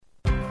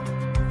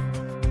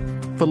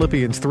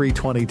Philippians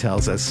 3:20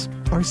 tells us,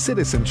 our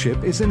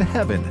citizenship is in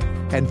heaven,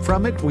 and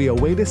from it we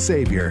await a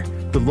Savior,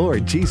 the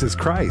Lord Jesus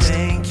Christ.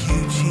 Thank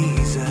you,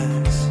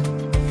 Jesus.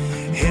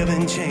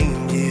 Heaven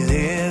changes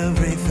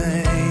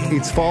everything.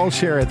 It's Fall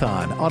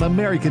Sharathon on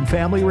American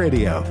Family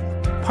Radio.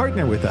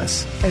 Partner with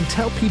us and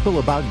tell people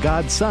about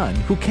God's Son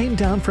who came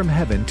down from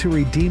heaven to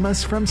redeem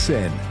us from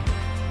sin.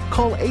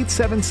 Call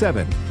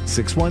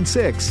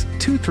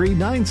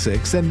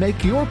 877-616-2396 and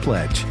make your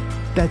pledge.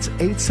 That's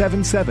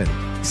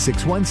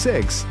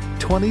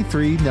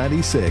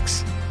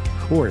 877-616-2396.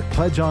 Or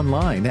pledge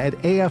online at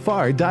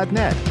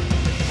afr.net.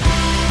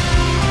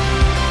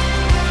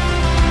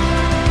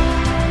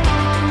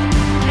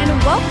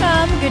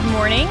 Welcome. Good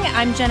morning.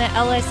 I'm Jenna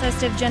Ellis,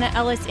 host of Jenna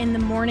Ellis in the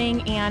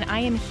Morning, and I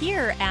am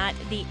here at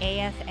the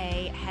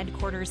AFA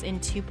headquarters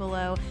in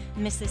Tupelo,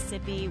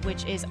 Mississippi,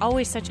 which is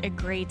always such a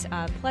great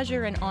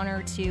pleasure and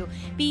honor to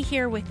be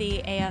here with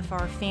the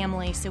AFR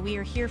family. So we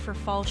are here for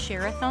Fall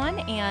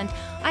Sharathon, and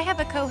I have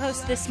a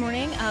co-host this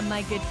morning,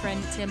 my good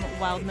friend Tim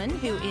Wildman,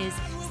 who is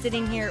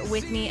sitting here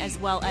with me, as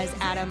well as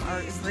Adam,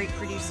 our great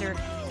producer.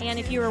 And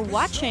if you are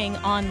watching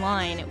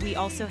online, we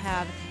also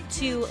have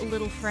two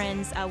little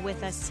friends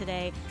with us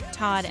today,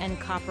 Todd and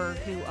Copper,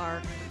 who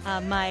are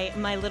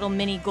my little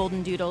mini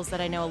golden doodles that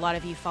I know a lot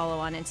of you follow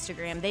on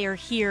Instagram. They are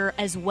here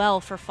as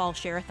well for Fall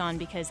Sharathon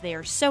because they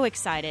are so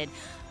excited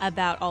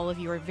about all of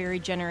your very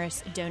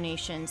generous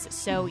donations.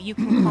 So you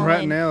can call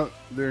right in. Now,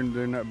 they're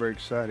not very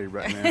excited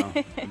right now.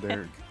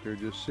 they're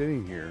just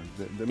sitting here.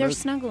 They're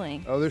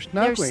snuggling. Oh, they're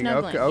snuggling.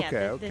 They're snuggling.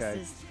 Okay.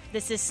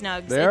 This is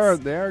Snugs. They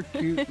are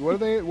cute. What are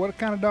they? What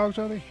kind of dogs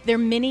are they? They're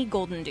mini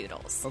golden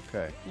doodles.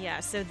 Okay. Yeah.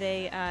 So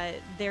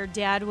their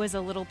dad was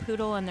a little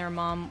poodle and their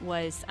mom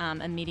was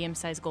a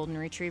medium-sized golden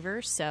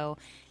retriever. So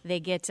they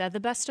get the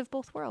best of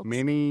both worlds.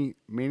 Mini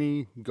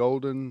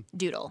golden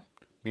doodle.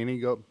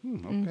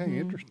 Okay,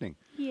 interesting.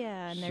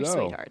 Yeah, and they're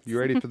so, sweethearts. You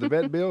ready for the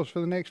vet bills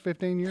for the next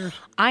 15 years?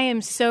 I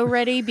am so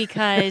ready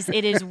because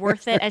it is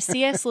worth it. As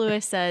C.S.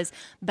 Lewis says,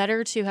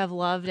 better to have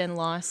loved and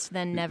lost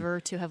than never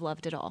to have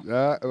loved at all.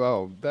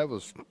 That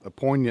was a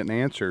poignant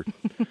answer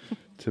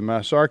to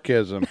my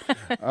sarcasm.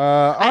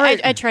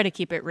 I try to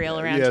keep it real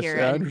around here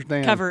I and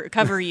understand.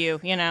 cover you,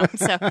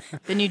 so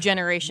the new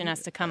generation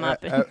has to come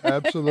up.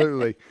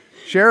 Absolutely.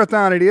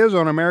 Sharathon it is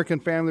on American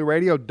Family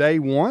Radio, day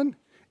one.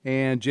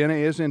 And Jenna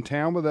is in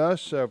town with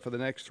us for the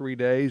next 3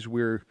 days.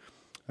 We're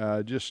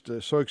just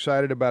so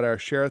excited about our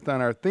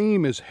Sharathon. Our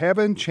theme is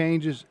Heaven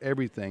Changes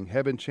Everything.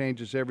 Heaven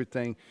changes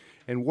everything.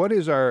 And what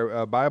is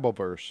our Bible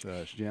verse,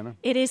 Jenna?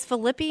 It is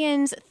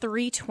Philippians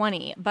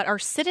 3:20. But our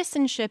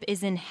citizenship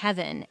is in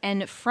heaven,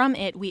 and from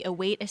it we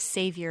await a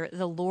Savior,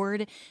 the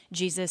Lord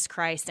Jesus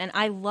Christ. And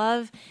I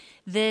love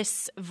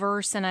this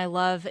verse, and I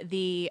love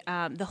the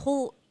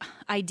whole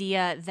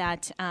idea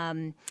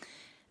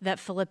that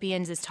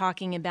Philippians is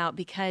talking about,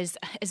 because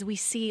as we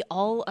see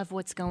all of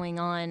what's going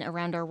on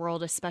around our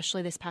world,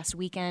 especially this past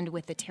weekend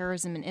with the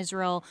terrorism in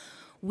Israel,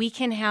 we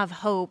can have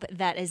hope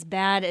that as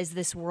bad as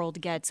this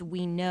world gets,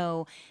 we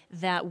know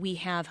that we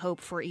have hope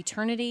for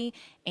eternity,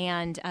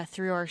 and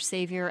through our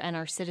Savior, and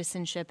our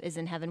citizenship is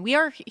in heaven. We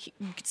are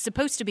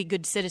supposed to be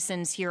good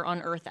citizens here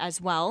on earth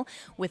as well,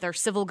 with our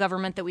civil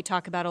government that we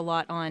talk about a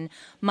lot on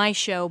my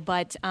show,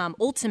 but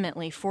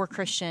ultimately for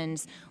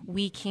Christians,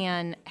 we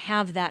can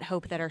have that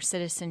hope that our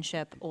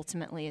citizenship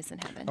ultimately is in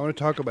heaven. I want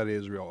to talk about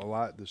Israel a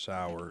lot this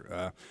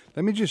hour.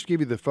 Let me just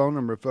give you the phone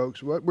number,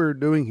 folks. What we're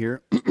doing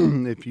here,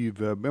 if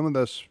you've been with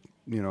us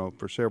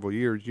for several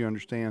years, you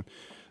understand.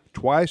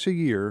 Twice a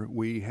year,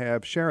 we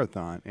have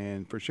Sharathon,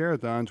 and for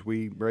Sharathons,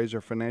 we raise our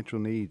financial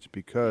needs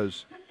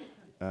because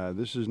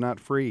this is not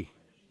free.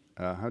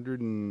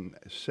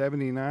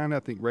 179, I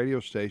think, radio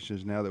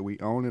stations now that we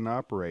own and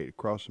operate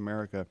across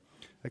America.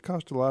 That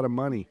cost a lot of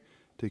money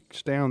to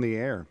stay on the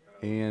air,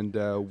 and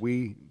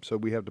we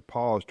have to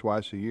pause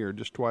twice a year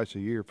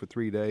for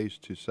 3 days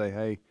to say,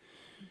 hey,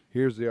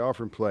 here's the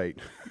offering plate.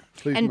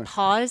 Please and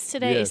pause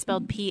today is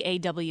spelled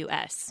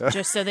P-A-W-S,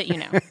 just so that you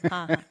know.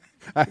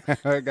 I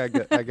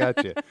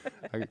got you.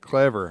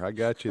 Clever. I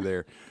got you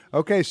there.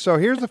 Okay, so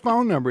here's the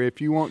phone number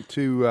if you want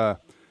to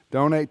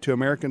donate to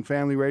American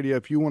Family Radio,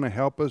 if you want to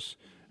help us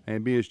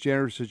and be as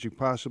generous as you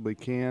possibly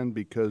can,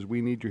 because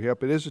we need your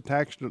help. It is a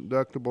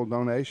tax-deductible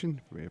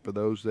donation for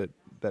those that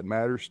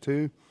matters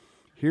to.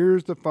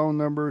 Here's the phone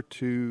number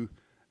to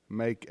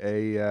make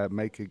a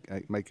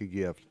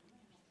gift.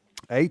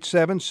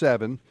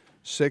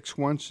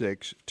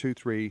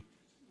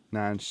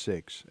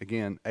 877-616-2396.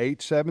 Again,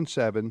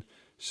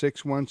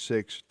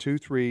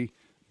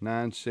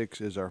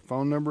 877-616-2396 is our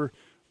phone number.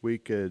 We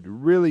could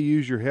really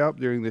use your help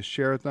during this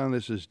Sharathon.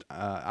 This is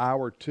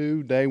hour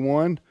 2, day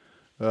 1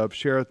 of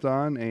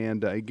Sharathon.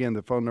 And again,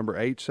 the phone number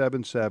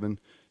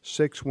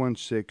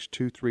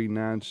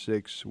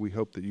 877-616-2396. We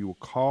hope that you will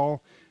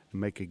call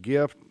and make a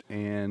gift,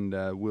 and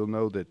we'll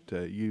know that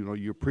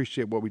you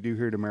appreciate what we do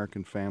here at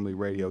American Family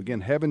Radio.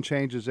 Again, Heaven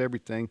Changes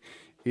Everything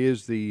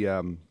is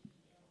the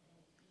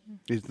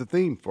is the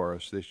theme for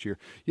us this year.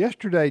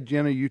 Yesterday,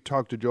 Jenna, you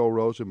talked to Joel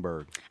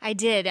Rosenberg. I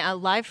did,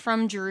 live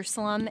from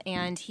Jerusalem,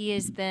 and he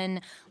has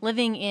been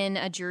living in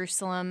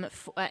Jerusalem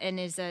and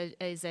is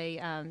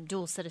a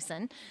dual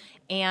citizen.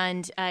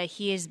 And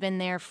he has been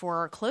there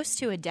for close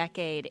to a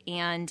decade.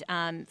 And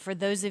for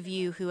those of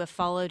you who have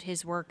followed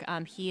his work,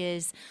 he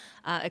is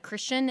a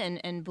Christian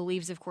and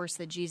believes, of course,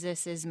 that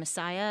Jesus is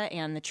Messiah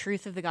and the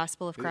truth of the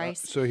gospel of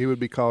Christ. So he would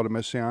be called a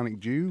Messianic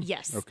Jew?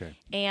 Yes. Okay.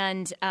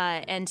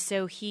 And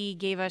so he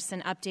gave us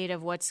an update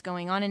of what's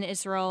going on in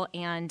Israel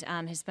and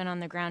has been on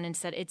the ground and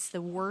said it's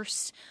the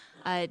worst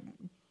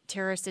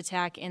terrorist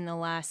attack in the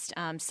last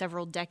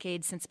several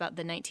decades since about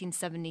the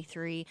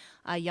 1973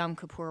 Yom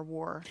Kippur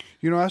War.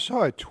 You know, I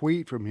saw a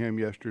tweet from him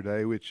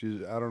yesterday, which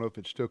is, I don't know if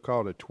it's still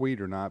called a tweet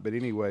or not, but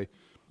anyway.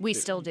 We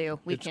still do.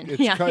 We can. It's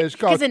yeah. called,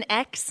 Because an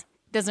X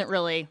doesn't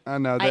really. I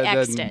know I that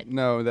X'd doesn't. it.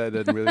 No, that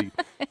doesn't really.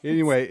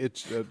 Anyway,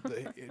 it's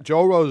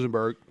Joel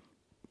Rosenberg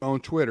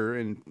on Twitter,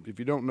 and if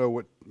you don't know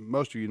what,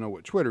 most of you know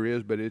what Twitter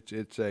is, but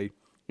it's a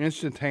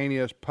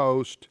instantaneous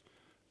post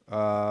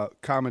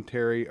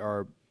commentary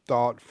or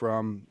thought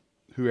from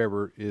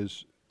whoever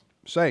is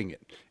saying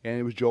it, and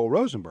it was Joel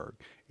Rosenberg,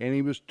 and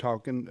he was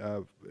talking.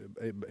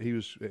 He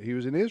was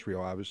in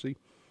Israel, obviously,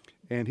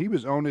 and he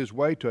was on his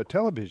way to a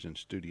television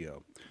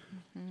studio.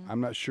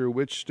 I'm not sure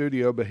which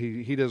studio, but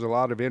he does a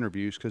lot of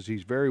interviews because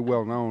he's very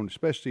well known,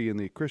 especially in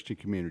the Christian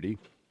community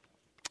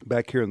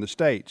back here in the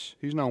States.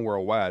 He's known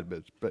worldwide,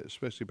 but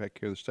especially back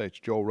here in the States.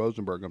 Joel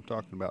Rosenberg, I'm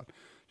talking about,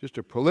 just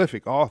a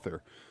prolific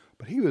author.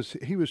 But he was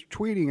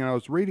tweeting, and I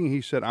was reading.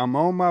 He said, "I'm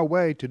on my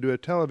way to do a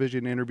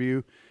television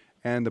interview,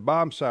 and the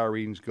bomb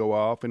sirens go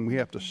off, and we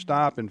have to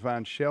stop and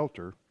find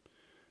shelter."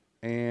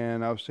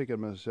 And I was thinking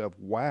to myself,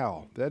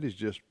 "Wow, that is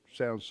just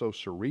sounds so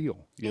surreal,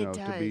 you know,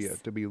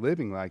 to be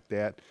living like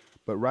that."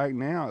 But right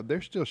now, they're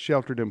still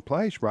sheltered in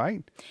place,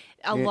 right?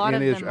 A lot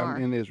of them are.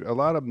 In Israel, a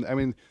lot of them. I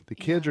mean, the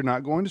kids are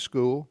not going to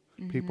school.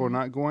 People are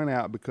not going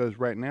out because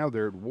right now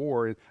they're at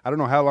war. And I don't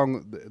know how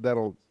long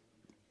that'll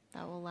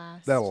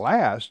last.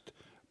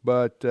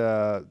 But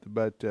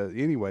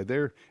anyway,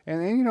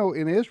 and you know,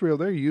 in Israel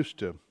they're used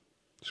to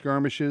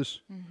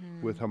skirmishes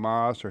with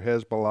Hamas or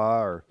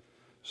Hezbollah or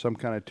some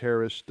kind of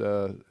terrorist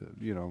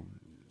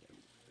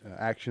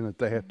action that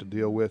they have to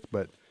deal with.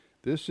 But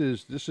this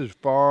is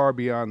far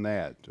beyond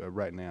that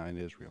right now in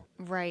Israel.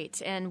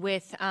 Right, and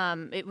with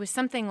it was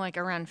something like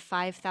around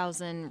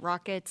 5,000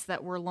 rockets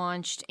that were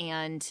launched,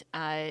 and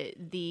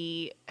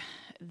the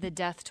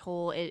death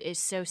toll is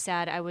so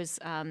sad. I was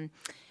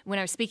when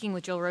I was speaking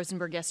with Joel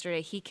Rosenberg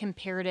yesterday, he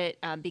compared it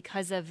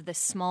because of the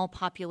small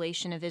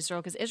population of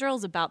Israel, because Israel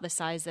is about the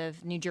size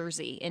of New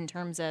Jersey in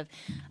terms of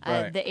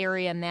the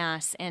area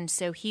mass, and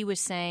so he was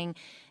saying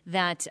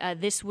that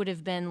this would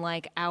have been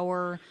like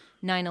our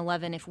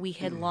 9/11 if we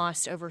had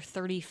lost over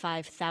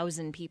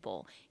 35,000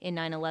 people in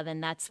 9/11.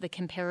 That's the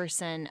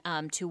comparison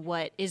to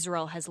what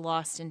Israel has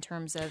lost in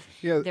terms of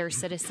their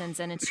citizens,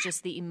 and it's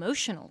just the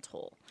emotional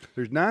toll.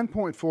 There's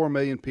 9.4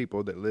 million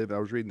people that live, I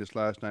was reading this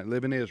last night,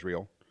 live in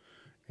Israel,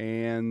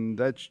 and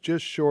that's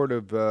just short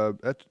of,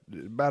 that's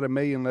about 1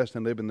 million less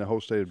than live in the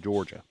whole state of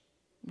Georgia.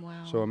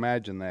 Wow. So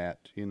imagine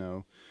that, you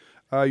know.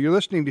 You're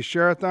listening to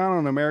Sharathon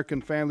on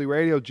American Family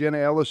Radio. Jenna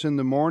Ellis in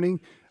the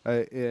morning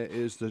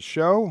is the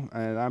show,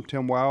 and I'm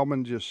Tim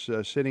Wildman, just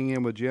sitting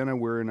in with Jenna.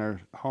 We're in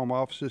our home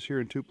offices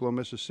here in Tupelo,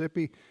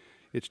 Mississippi.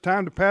 It's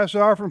time to pass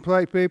the offering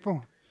plate,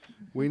 people.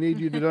 We need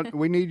you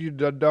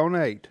to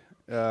donate.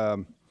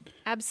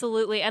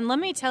 Absolutely. And let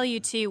me tell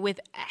you, too, with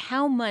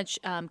how much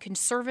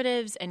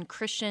conservatives and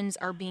Christians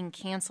are being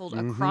canceled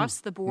across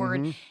the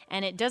board,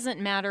 and it doesn't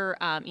matter,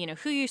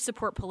 who you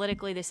support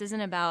politically. This isn't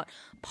about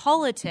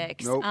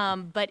politics,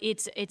 but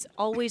it's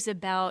always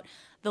about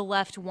the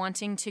left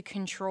wanting to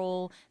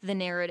control the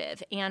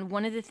narrative. And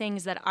one of the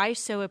things that I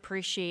so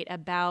appreciate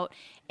about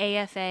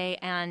AFA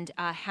and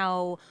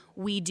how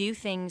we do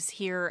things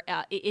here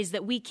is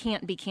that we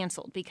can't be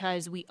canceled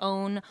because we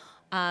own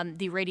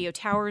the radio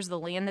towers, the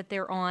land that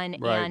they're on,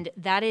 and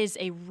that is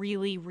a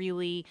really,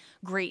 really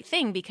great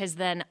thing because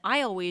then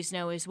I always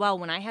know as well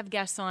when I have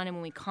guests on and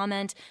when we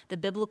comment the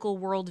biblical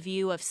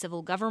worldview of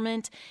civil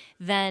government,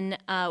 then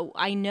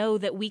I know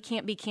that we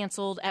can't be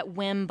canceled at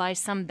whim by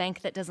some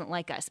bank that doesn't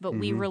like us, but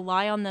we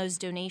rely on those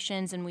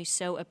donations and we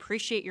so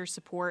appreciate your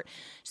support.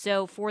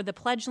 So for the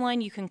pledge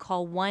line, you can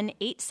call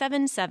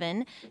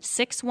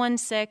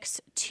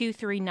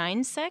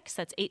 1-877-616-2396.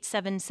 That's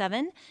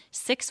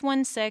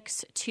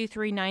 877-616-2396.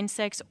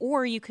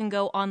 Or you can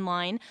go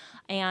online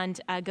and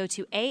go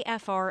to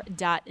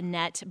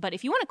afr.net. But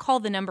if you want to call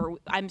the number,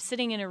 I'm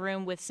sitting in a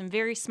room with some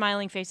very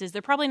smiling faces.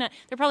 They're probably not.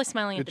 They're probably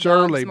smiling at the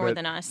dogs more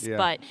than us. Yeah.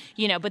 But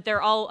but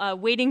they're all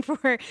waiting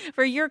for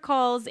your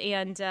calls,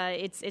 and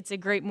it's a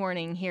great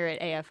morning here at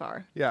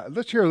AFR. Yeah,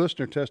 let's hear a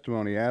listener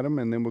testimony, Adam,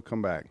 and then we'll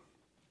come back.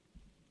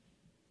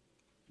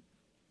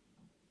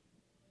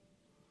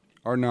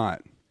 Or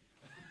not.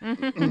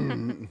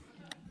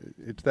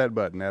 It's that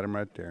button, Adam,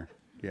 right there.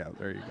 Yeah,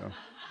 there you go.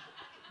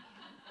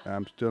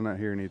 I'm still not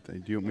hearing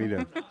anything. Do you want me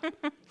to?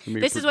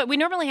 This is what we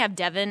normally have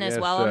Devin as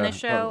well on this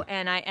show, oh.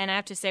 and I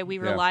have to say we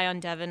rely on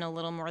Devin a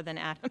little more than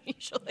Adam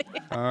usually.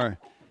 All right.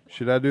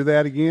 Should I do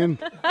that again?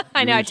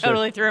 I know I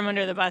totally threw him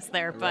under the bus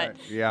there, but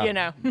you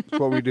know. That's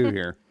what we do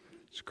here.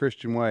 It's a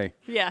Christian way.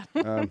 Yeah.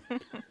 All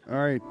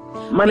right.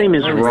 My name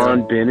is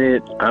Ron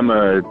Bennett. I'm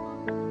a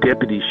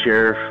deputy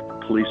sheriff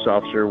police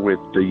officer with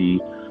the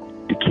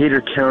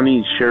Decatur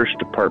County Sheriff's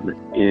Department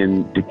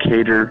in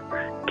Decatur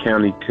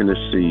County,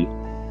 Tennessee.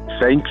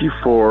 Thank you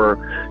for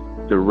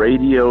the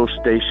radio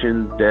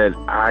station that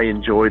I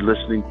enjoy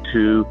listening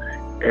to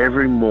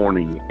every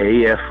morning,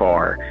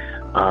 AFR.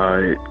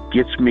 It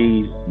gets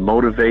me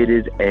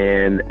motivated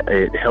and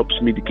it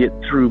helps me to get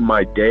through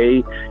my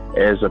day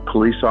as a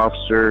police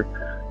officer.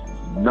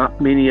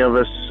 Not many of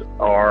us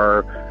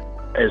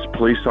as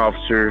police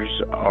officers,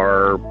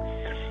 are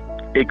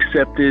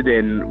accepted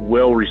and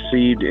well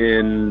received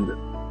in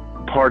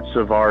parts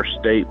of our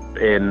state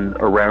and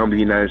around the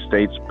United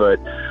States, but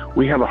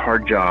we have a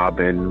hard job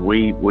and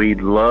we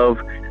love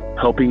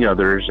helping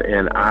others,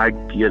 and I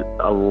get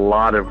a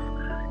lot of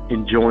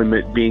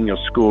enjoyment being a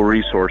school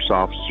resource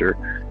officer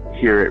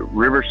here at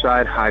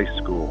Riverside High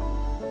School.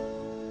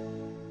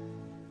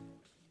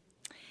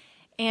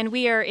 And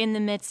we are in the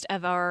midst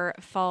of our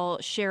fall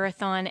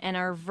Sharathon, and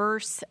our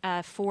verse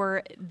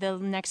for the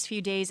next few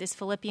days is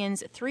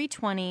Philippians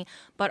 3:20,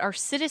 but our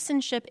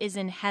citizenship is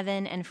in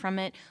heaven, and from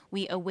it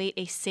we await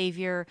a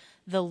Savior,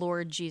 the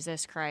Lord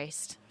Jesus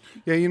Christ.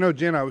 Yeah, you know,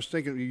 Jen, I was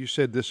thinking, you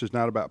said this is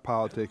not about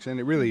politics, and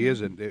it really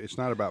isn't. It's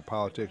not about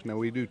politics. Now,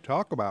 we do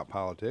talk about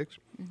politics,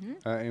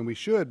 and we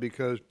should,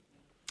 because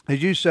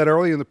as you said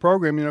earlier in the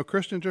program, you know,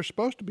 Christians are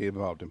supposed to be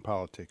involved in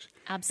politics.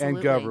 Absolutely.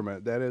 And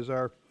government. That is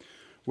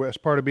as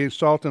part of being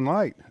salt and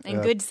light.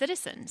 And good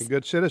citizens. And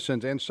good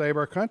citizens, and save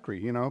our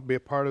country, you know, be a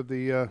part of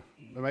the,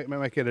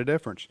 make it a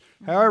difference.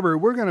 However,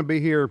 we're going to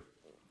be here,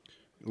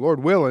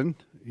 Lord willing,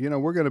 you know,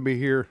 we're going to be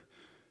here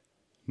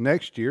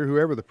next year,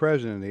 whoever the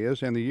president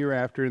is, and the year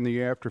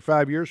after,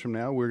 5 years from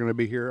now, we're going to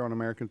be here on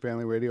American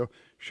Family Radio,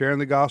 sharing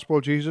the gospel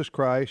of Jesus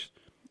Christ,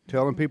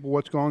 telling people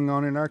what's going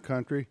on in our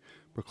country,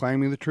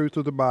 proclaiming the truth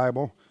of the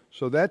Bible.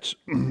 So that's,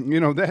 you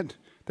know, that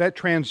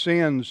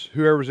transcends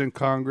whoever's in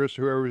Congress,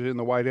 whoever's in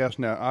the White House.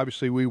 Now,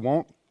 obviously, we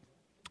want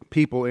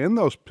people in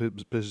those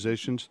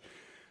positions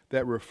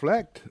that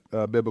reflect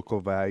biblical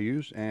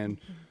values and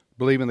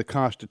believe in the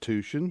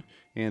Constitution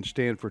and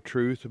stand for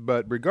truth.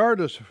 But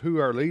regardless of who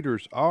our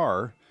leaders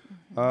are,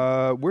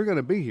 we're going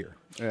to be here,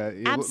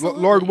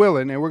 Lord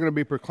willing, and we're going to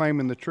be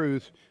proclaiming the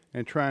truth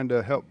and trying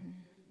to help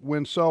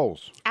win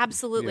souls.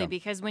 Absolutely,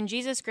 because when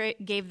Jesus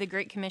gave the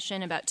Great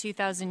Commission about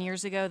 2,000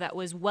 years ago, that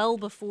was well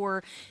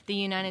before the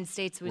United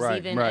States was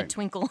even a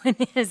twinkle in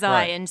his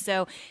eye. And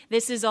so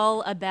this is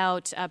all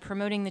about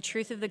promoting the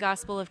truth of the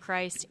gospel of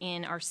Christ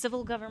in our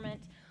civil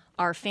government,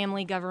 our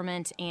family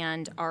government,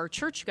 and our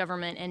church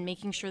government, and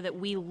making sure that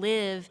we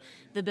live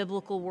the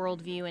biblical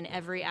worldview in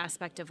every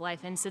aspect of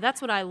life. And so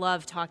that's what I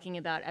love talking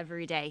about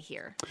every day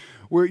here.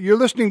 You're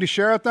listening to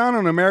Sharathon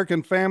on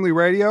American Family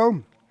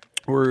Radio.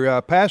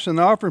 We're passing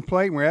the offering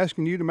plate, and we're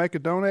asking you to make a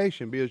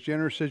donation. Be as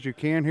generous as you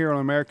can here on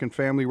American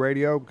Family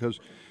Radio, because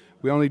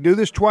we only do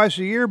this twice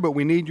a year, but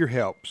we need your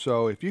help.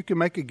 So if you can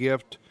make a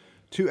gift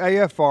to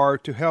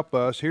AFR to help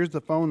us, here's the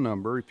phone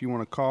number if you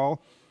want to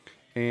call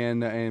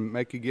and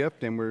make a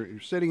gift. And we're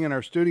sitting in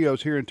our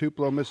studios here in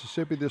Tupelo,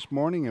 Mississippi this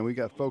morning, and we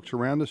got folks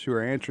around us who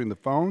are answering the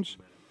phones.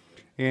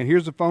 And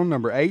here's the phone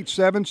number,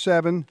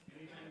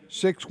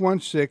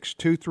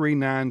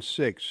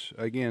 877-616-2396.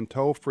 Again,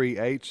 toll free,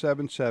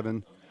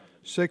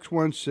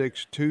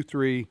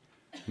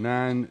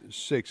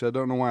 877-616-2396. I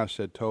don't know why I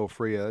said toll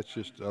free. That's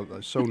just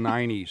so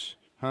 90s.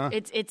 Huh?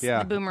 It's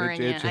the boomer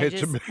in you.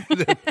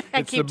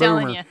 I keep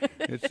telling you.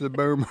 It's the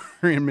boomer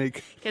in me.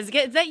 Because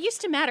that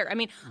used to matter. I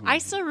mean, I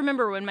still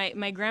remember when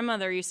my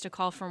grandmother used to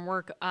call from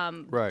work.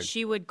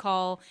 She would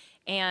call,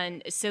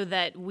 and so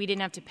that we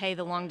didn't have to pay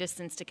the long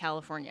distance to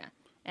California.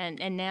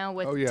 And now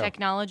with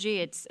technology,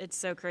 it's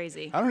so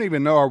crazy. I don't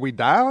even know. Are we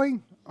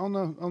dialing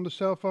on the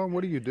cell phone?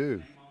 What do you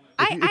do?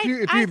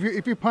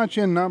 If you punch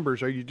in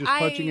numbers, are you just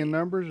punching in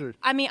numbers? Or?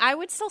 I mean, I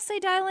would still say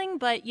dialing,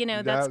 but you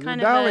know that's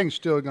kind of dialing's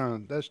still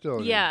going. That's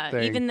still a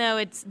thing. Even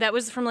though that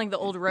was from like the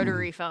old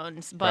rotary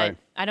phones, but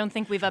I don't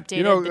think we've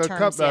updated the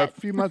terms yet. A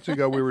few months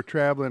ago, we were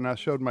traveling. And I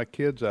showed my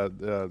kids.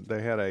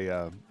 They had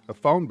a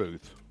phone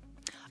booth.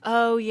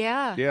 Oh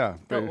yeah. Yeah.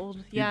 The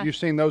old. Yeah. You've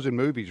seen those in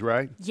movies,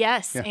 right?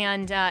 Yes, yeah.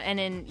 and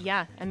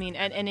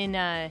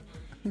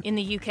in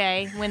the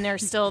UK when they're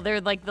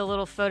like the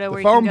little photo where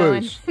you can go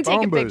and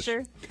take a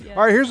picture. Yeah.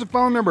 All right, here's the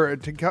phone number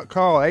to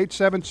call,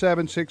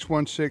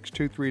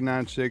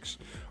 877-616-2396,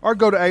 or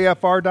go to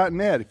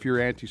afr.net if you're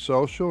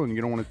antisocial and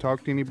you don't want to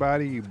talk to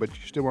anybody, but you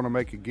still want to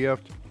make a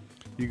gift.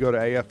 You go to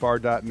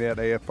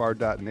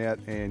afr.net,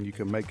 and you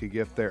can make a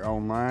gift there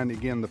online.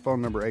 Again, the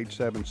phone number,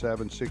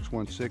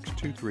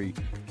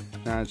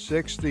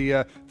 877-616-2396.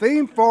 The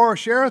theme for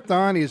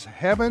Sharathon is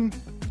Heaven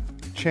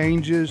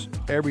Changes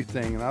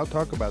Everything, and I'll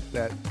talk about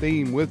that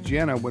theme with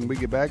Jenna when we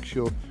get back.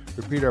 She'll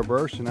repeat our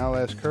verse, and I'll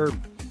ask her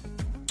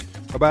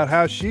about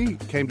how she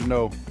came to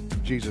know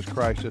Jesus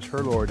Christ as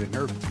her Lord and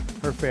her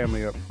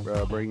family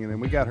upbringing. And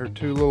we got her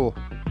two little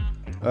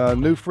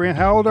new friends.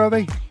 How old are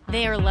they?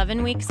 They are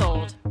 11 weeks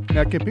old.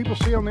 Now, can people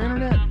see on the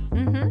internet?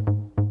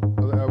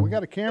 We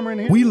got a camera in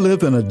here? We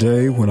live in a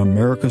day when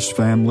America's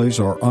families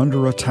are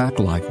under attack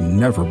like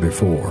never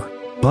before.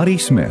 Buddy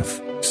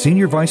Smith,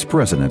 Senior Vice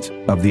President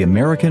of the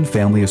American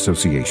Family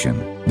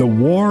Association. The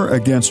war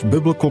against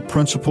biblical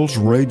principles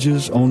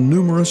rages on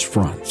numerous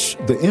fronts.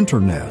 The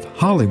Internet,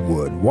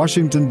 Hollywood,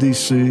 Washington,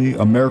 D.C.,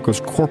 America's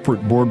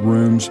corporate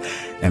boardrooms,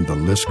 and the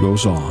list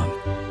goes on.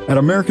 At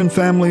American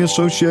Family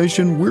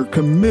Association, we're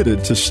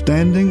committed to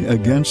standing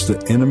against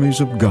the enemies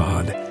of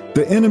God,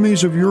 the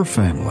enemies of your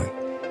family.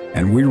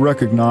 And we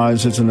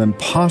recognize it's an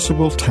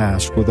impossible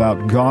task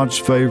without God's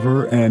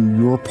favor and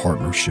your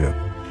partnership.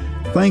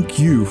 Thank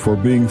you for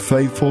being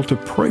faithful to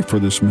pray for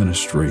this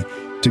ministry,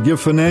 to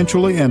give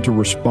financially, and to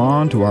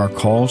respond to our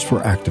calls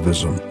for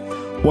activism.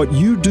 What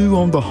you do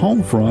on the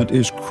home front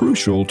is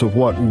crucial to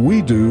what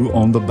we do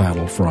on the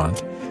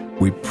battlefront.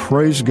 We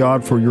praise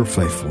God for your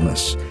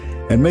faithfulness,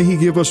 and may He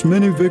give us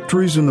many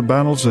victories in the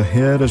battles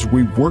ahead as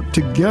we work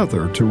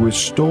together to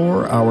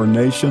restore our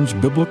nation's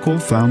biblical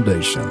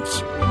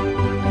foundations.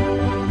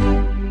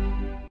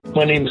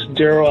 My name is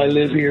Daryl. I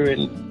live here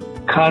in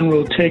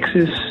Conroe,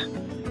 Texas.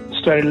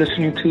 Started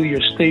listening to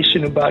your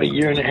station about a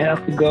year and a half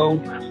ago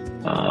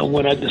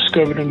when I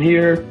discovered them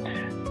here.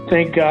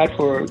 Thank God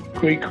for a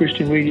great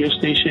Christian radio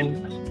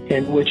station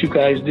and what you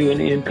guys do in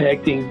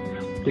impacting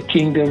the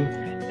kingdom,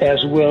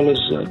 as well as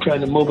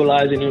trying to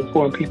mobilize and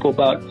inform people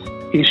about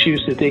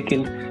issues that they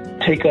can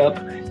take up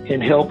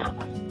and help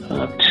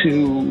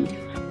to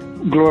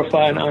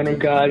glorify and honor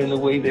God in the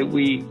way that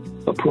we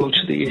approach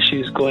the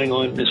issues going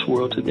on in this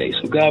world today.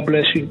 So God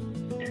bless you.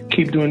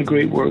 Keep doing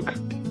great work.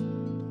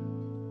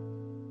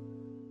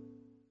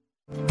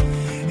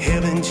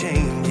 Heaven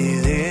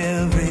changes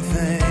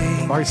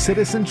everything. Our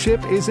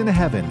citizenship is in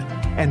heaven,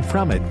 and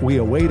from it we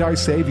await our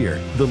Savior,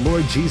 the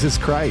Lord Jesus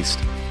Christ.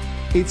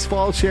 It's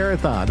Fall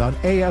Sharathon on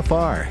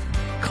AFR.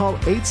 Call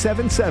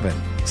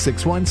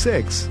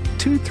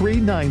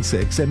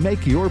 877-616-2396 and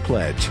make your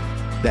pledge.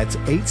 That's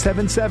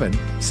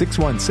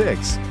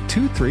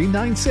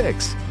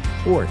 877-616-2396.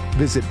 Or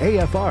visit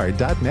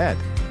afr.net.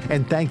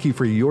 And thank you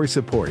for your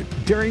support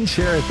during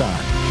Sharathon.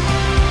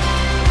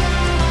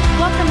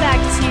 Welcome back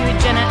to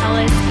Jenna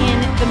Ellis in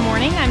the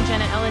Morning. I'm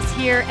Jenna Ellis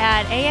here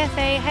at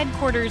AFA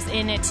headquarters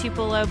in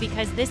Tupelo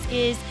because this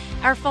is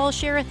our Fall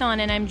Sharathon,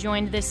 and I'm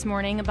joined this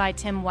morning by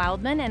Tim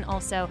Wildman and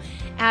also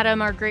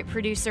Adam, our great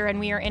producer, and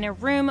we are in a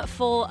room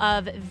full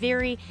of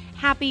very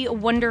happy,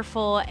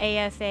 wonderful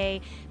AFA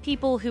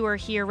people who are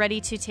here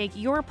ready to take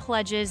your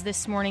pledges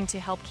this morning to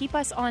help keep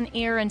us on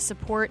air and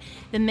support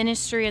the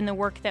ministry and the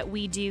work that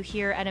we do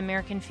here at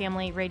American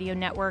Family Radio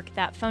Network.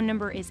 That phone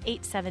number is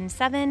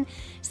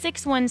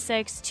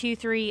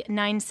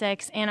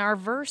 877-616-2396, and our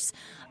verse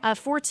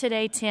for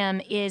today, Tim,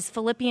 is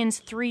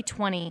Philippians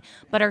 3:20.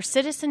 But our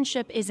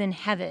citizenship is in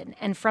heaven,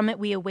 and from it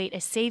we await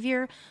a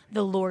Savior,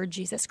 the Lord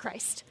Jesus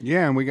Christ.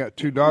 Yeah, and we got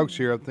two dogs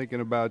here. I'm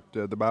thinking about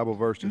the Bible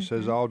verse that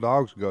says all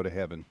dogs go to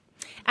heaven.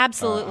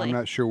 Absolutely. I'm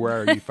not sure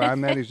where you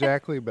find that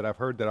exactly, but I've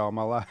heard that all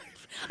my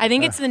life. I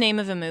think it's the name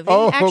of a movie,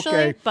 actually.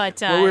 Okay.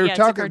 But well, we were yeah,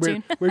 talking, it's a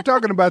cartoon. we were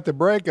talking about the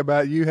break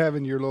about you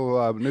having your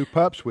little new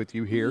pups with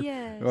you here,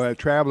 Yes.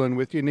 traveling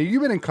with you. Now,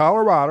 you've been in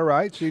Colorado,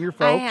 right? Seeing your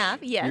folks? I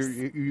have, yes.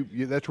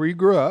 That's where you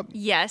grew up.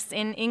 Yes,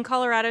 in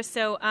Colorado.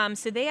 So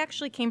they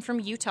actually came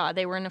from Utah.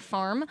 They were in a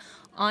farm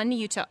in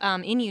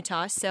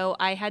Utah. So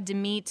I had to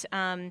meet.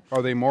 Are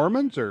they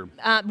Mormons or?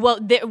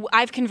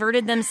 I've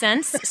converted them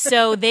since,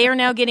 so they are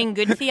now getting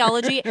good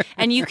theology,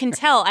 and you can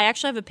tell. I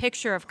actually have a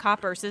picture of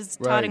Copper. So this is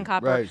Todd and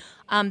Copper. Right.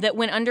 That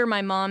went under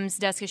my mom's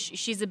desk.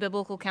 She's a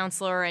biblical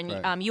counselor, and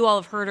Right. You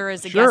all have heard her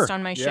as a Sure. guest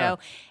on my Yeah. show.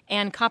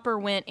 And Copper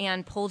went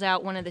and pulled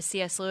out one of the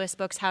C.S. Lewis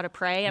books, How to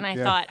Pray, and I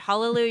thought,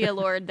 Hallelujah,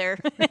 Lord, they're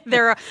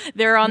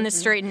on the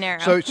straight and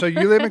narrow. So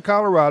you live in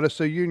Colorado.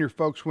 So you and your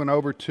folks went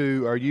over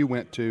to, or you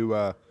went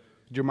to.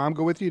 Did your mom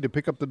go with you to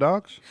pick up the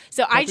dogs?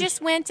 So I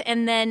just went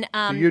and then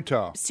to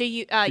Utah. So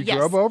you yes.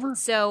 drove over?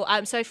 So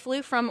I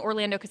flew from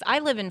Orlando because I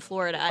live in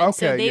Florida. Okay, And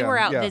so they were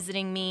out yeah.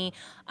 visiting me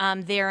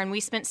there, and we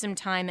spent some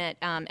time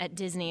at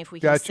Disney, if we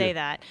can Gotcha. say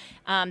that.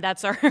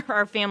 That's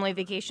our family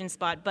vacation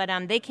spot. But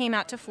they came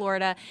out to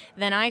Florida.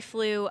 Then I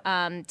flew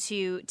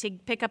to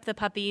pick up the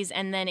puppies,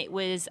 and then it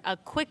was a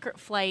quick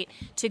flight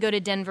to go to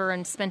Denver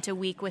and spent a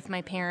week with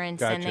my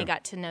parents, and Gotcha. they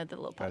got to know the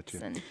little pups.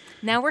 Gotcha. And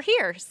now we're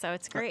here, so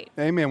it's great.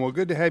 Amen. Well,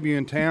 good to have you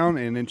in town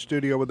and in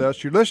studio with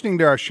us. You're listening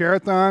to our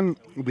Sharathon.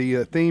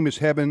 The theme is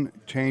Heaven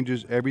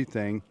Changes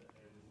Everything.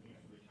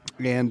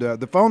 And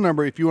the phone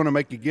number, if you want to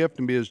make a gift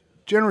and be as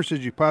generous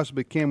as you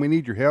possibly can, we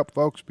need your help,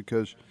 folks,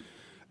 because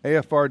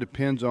AFR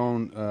depends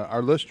on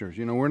our listeners.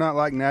 You know, we're not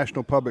like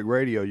National Public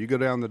Radio. You go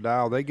down the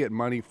dial, they get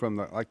money from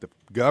the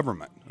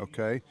government,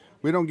 okay?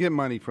 We don't get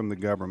money from the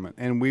government,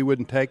 and we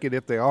wouldn't take it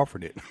if they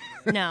offered it.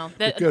 No,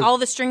 Because- all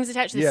the strings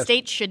attached. The Yes.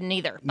 state shouldn't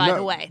either. By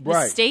the way, the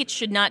right. state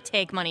should not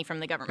take money from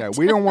the government. Yeah,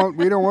 we don't want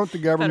the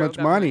government's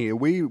government. money.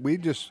 We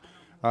just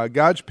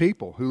God's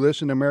people who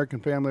listen to American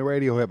Family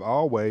Radio have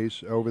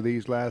always, over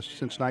these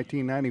since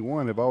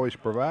 1991, have always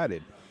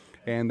provided.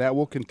 And that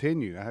will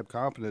continue. I have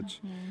confidence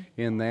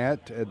in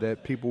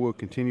that people will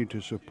continue to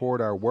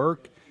support our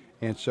work.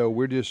 And so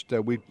we're just,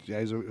 we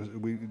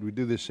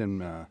do this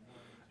in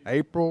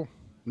April.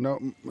 No,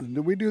 did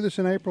we do this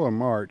in April or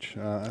March?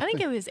 I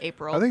think it was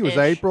April. I think it was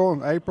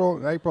April,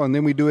 and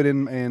then we do it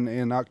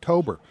in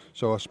October.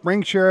 So a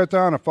spring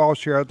Sharathon, a fall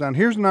Sharathon.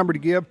 Here's the number to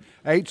give,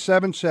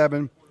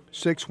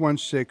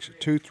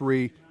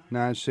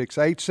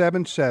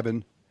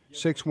 877-616-2396,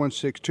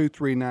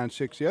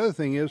 877-616-2396. The other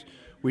thing is,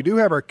 we do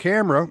have our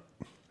camera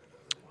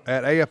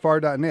at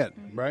AFR.net,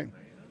 right?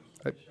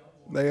 At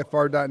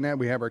AFR.net,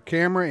 we have our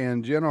camera,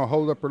 and Jenna will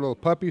hold up her little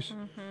puppies.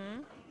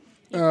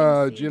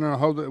 Jenna,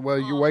 hold it. Well,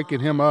 you're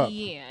waking him up.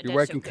 Yeah, you're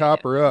waking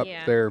Copper up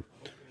there.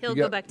 He'll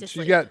go back to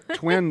sleep. She's got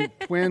twin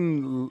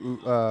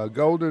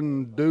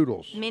golden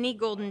doodles. Mini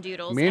golden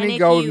doodles.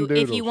 Doodles.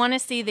 If you want to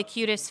see the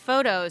cutest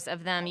photos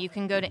of them, you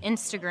can go to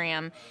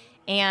Instagram.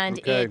 And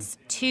it's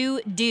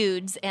two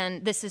dudes,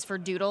 and this is for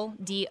Doodle,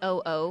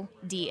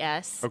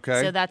 DOODS.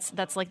 Okay. So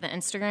that's like the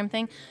Instagram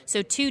thing.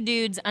 So two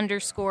dudes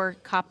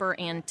 _ Copper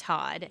and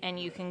Todd, and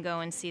you can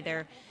go and see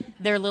their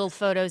little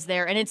photos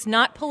there. And it's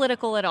not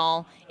political at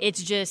all.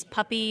 It's just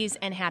puppies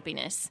and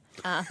happiness.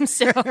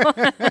 So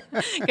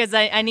because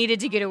I needed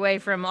to get away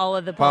from all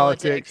of the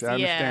politics. I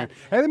understand. Yeah,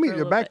 Hey, let me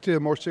back to a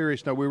more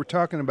serious note. We were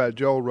talking about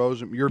Joel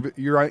Rosenberg.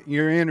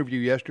 Your interview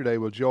yesterday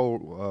with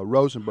Joel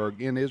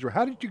Rosenberg in Israel.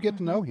 How did you get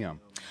to know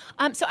him?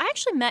 So I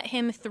actually met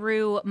him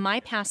through my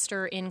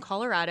pastor in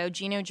Colorado,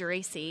 Gino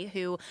Geraci,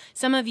 who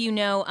some of you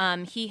know.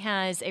 He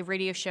has a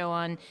radio show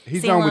on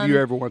He's Salem, on with you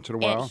every once in a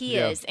while. And he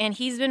is, and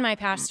he's been my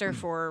pastor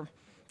for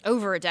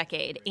over a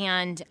decade,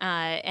 and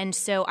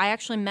so I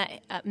actually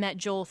met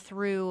Joel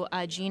through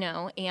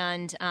Gino,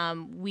 and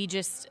we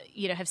just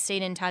have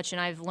stayed in touch, and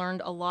I've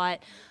learned a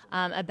lot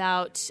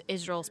about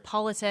Israel's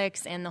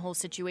politics and the whole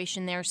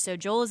situation there. So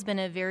Joel has been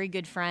a very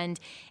good friend,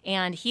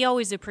 and he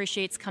always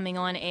appreciates coming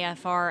on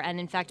AFR, and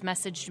in fact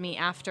messaged me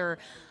after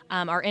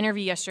our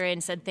interview yesterday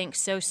and said thanks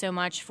so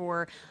much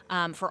for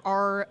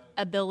our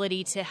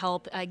ability to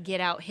help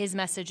get out his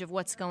message of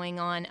what's going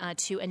on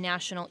to a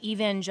national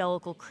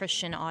evangelical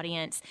Christian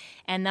audience.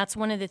 And that's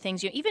one of the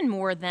things, even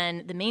more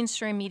than the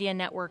mainstream media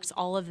networks,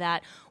 all of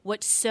that,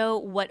 what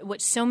so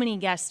many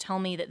guests tell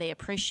me that they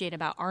appreciate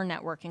about our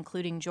network,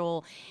 including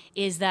Joel,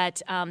 is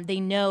that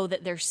they know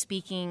that they're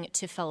speaking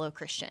to fellow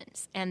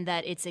Christians and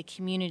that it's a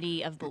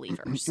community of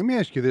believers. Let me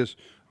ask you this.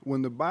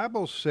 When the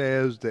Bible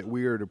says that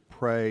we are to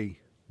pray,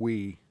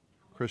 we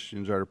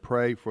Christians are to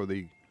pray for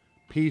the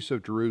peace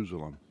of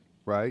Jerusalem,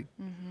 right?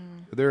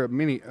 Mm-hmm. There are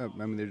many,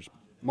 there's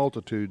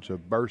multitudes of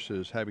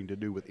verses having to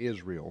do with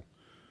Israel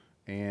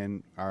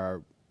and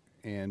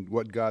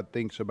what God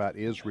thinks about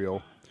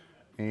Israel.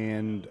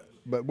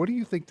 But what do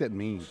you think that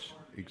means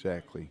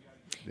exactly?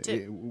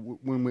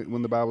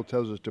 When the Bible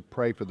tells us to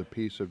pray for the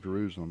peace of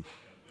Jerusalem?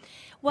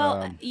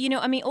 Well,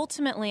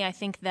 ultimately, I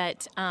think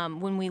that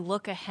when we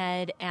look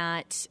ahead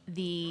at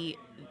the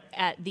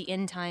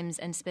end times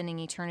and spending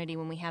eternity,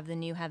 when we have the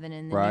new heaven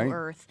and the new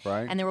earth,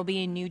 and there will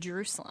be a new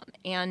Jerusalem.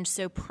 And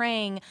so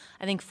praying,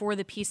 I think, for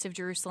the peace of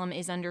Jerusalem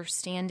is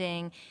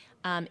understanding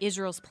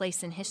Israel's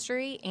place in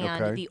history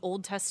and the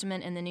Old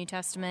Testament and the New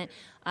Testament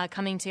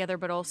coming together,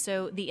 but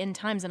also the end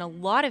times. And a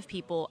lot of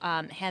people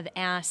have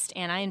asked,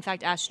 and I in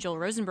fact asked Joel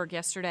Rosenberg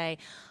yesterday,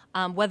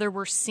 whether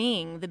we're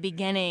seeing the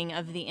beginning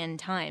of the end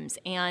times.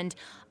 And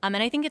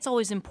I think it's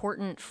always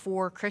important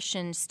for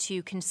Christians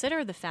to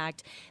consider the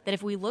fact that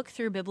if we look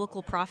through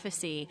biblical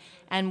prophecy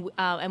and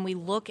we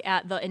look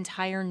at the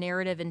entire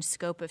narrative and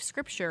scope of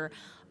Scripture,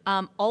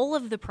 all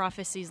of the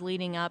prophecies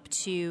leading up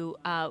to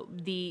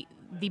the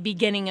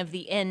beginning of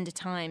the end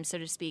time, so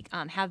to speak,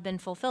 have been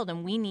fulfilled.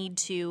 And we need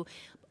to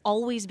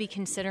always be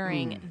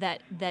considering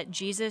that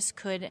Jesus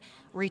could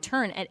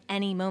return at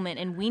any moment,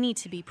 and we need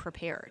to be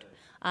prepared.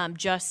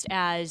 Just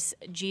as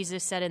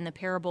Jesus said in the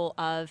parable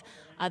of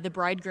the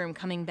bridegroom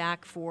coming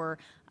back for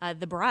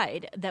the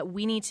bride, that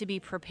we need to be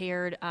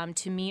prepared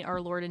to meet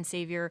our Lord and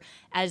Savior,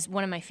 as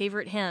one of my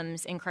favorite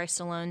hymns, In Christ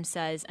Alone,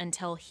 says,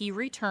 until He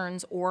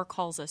returns or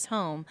calls us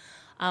home.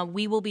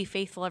 We will be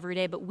faithful every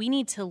day, but we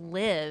need to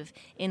live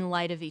in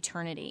light of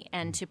eternity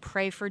and to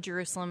pray for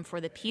Jerusalem, for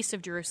the peace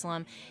of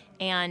Jerusalem,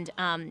 and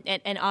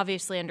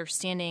obviously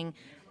understanding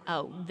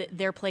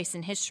their place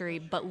in history,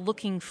 but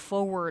looking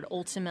forward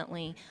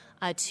ultimately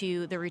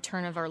to the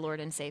return of our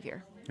Lord and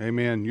Savior.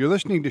 Amen. You're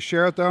listening to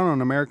Sharathon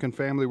on American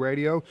Family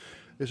Radio.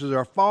 This is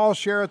our fall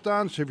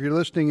Sharathon, so if you're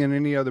listening in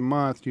any other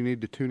month, you need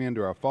to tune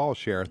into our fall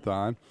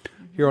Sharathon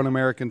here on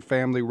American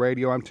Family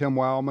Radio. I'm Tim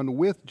Wildman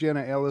with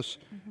Jenna Ellis.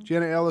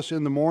 Jenna Ellis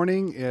in the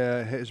Morning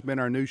has been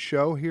our new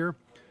show here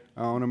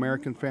on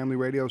American Family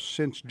Radio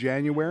since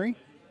January.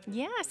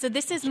 Yeah, so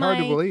this is hard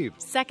to believe.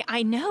 Second.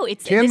 I know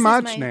it's 10 this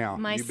months is my, now.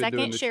 My You've been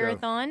doing second the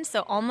Sharathon,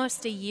 so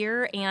almost a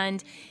year,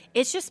 and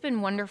it's just been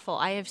wonderful.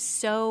 I have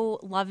so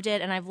loved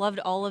it, and I've loved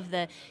all of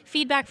the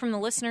feedback from the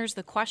listeners,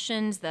 the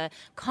questions, the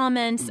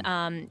comments,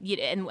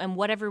 and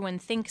what everyone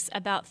thinks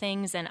about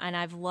things, and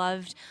I've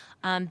loved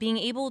being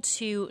able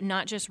to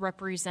not just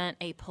represent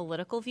a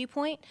political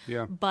viewpoint,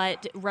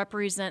 but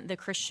represent the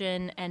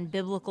Christian and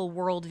biblical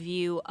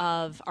worldview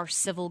of our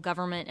civil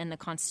government and the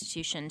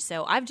Constitution.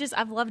 So I've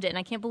loved it, and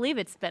I can't believe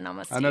it's been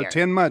almost a year. I know,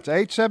 10 months.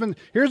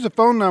 Here's the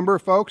phone number,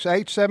 folks,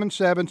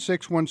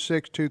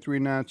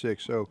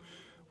 877-616-2396. So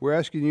we're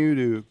asking you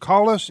to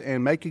call us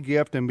and make a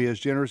gift and be as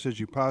generous as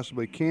you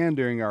possibly can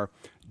during our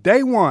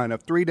day one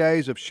of 3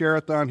 days of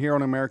Sharathon here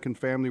on American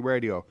Family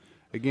Radio.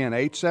 Again,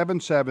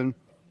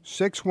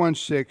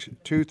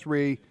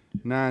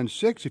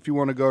 877-616-2396. If you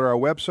want to go to our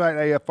website,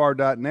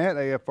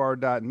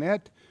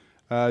 afr.net.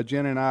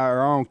 Jen and I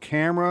are on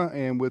camera,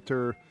 and with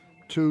her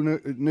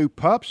two new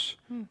pups,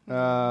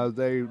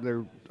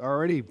 they're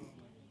already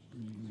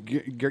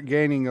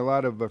gaining a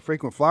lot of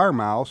frequent flyer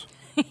miles.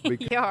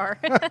 They are.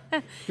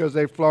 Because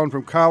they've flown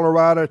from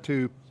Colorado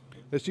to...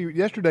 Let's see,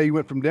 yesterday you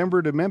went from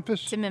Denver to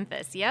Memphis? To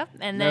Memphis, yep.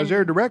 And now, then is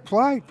there a direct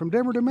flight from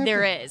Denver to Memphis?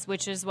 There is,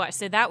 which is why.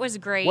 So that was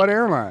great. What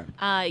airline?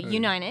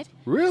 United.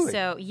 Really?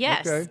 So,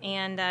 yes. Okay.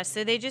 And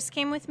so they just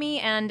came with me,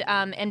 and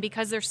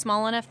because they're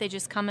small enough, they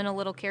just come in a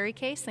little carry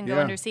case and go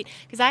under a seat.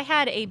 Because I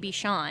had a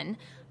Bichon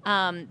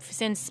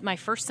since my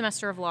first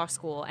semester of law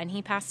school, and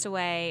he passed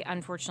away,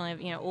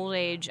 unfortunately, old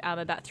age,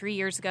 about 3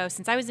 years ago.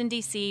 Since I was in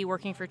D.C.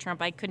 working for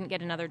Trump, I couldn't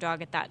get another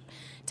dog at that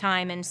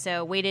time, and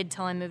so waited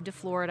till I moved to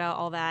Florida,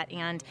 all that,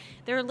 and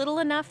they're little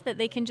enough that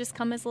they can just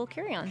come as little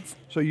carry-ons.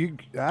 So I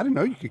didn't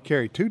know you could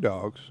carry two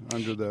dogs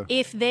under the...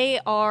 If they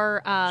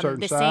are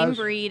the size? same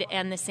breed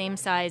and the same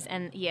size,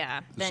 and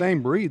The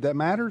same breed, that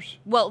matters?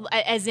 Well,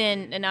 as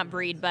in, not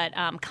breed, but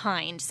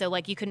kind. So,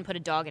 like, you couldn't put a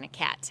dog and a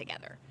cat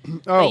together.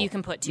 But you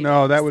can put two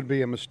dogs. That would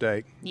be a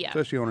mistake. Yeah.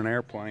 Especially on an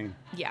airplane.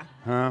 Yeah.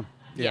 Huh?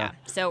 Yeah.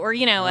 So, or,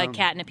 a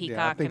cat and a peacock.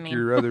 Yeah, I think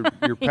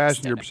your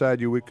passenger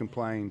beside you would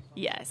complain.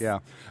 Yes. Yeah.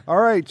 All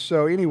right.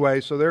 So anyway,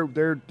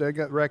 they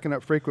got racking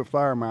up frequent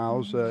flyer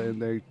miles,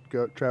 and they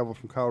travel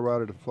from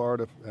Colorado to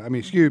Florida.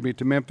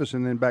 To Memphis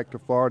and then back to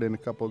Florida in a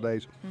couple of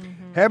days.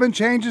 Mm-hmm. Heaven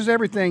Changes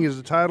Everything is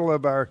the title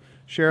of our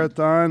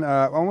Sharathon.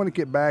 I want to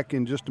get back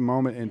in just a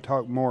moment and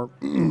talk more.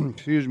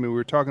 Excuse me. We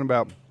were talking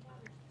about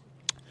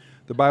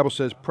the Bible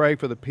says pray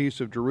for the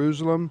peace of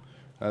Jerusalem.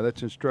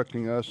 That's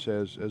instructing us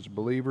as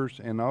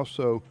believers, and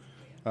also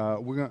I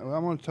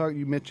want to talk.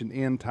 You mentioned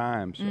end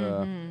times.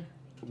 Mm-hmm.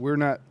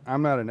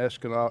 I'm not an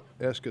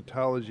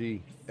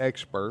eschatology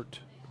expert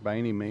by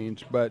any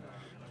means, but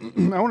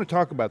I want to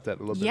talk about that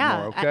a little bit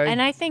more. Okay.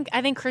 And I think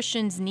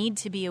Christians need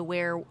to be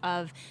aware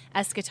of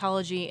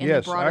eschatology in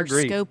the broader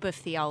scope of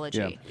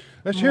theology. Yeah.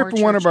 Let's hear from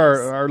one of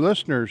our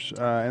listeners,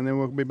 and then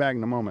we'll be back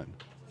in a moment.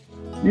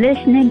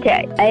 Listening to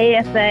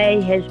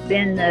AFA has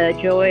been the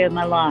joy of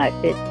my life.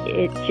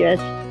 It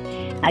just,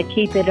 I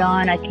keep it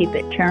on, I keep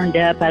it turned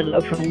up. I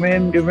go from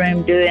room to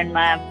room doing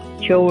my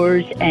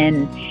chores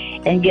and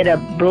get a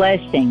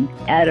blessing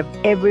out of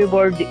every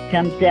word that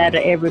comes out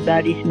of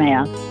everybody's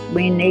mouth.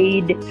 We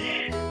need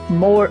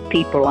more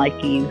people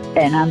like you,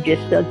 and I'm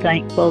just so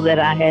thankful that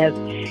I have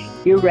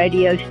your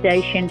radio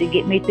station to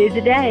get me through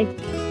the day.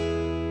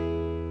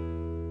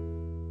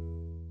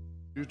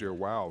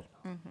 Wow.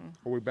 Mm-hmm.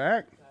 Are we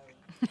back?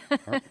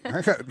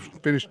 I got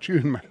finished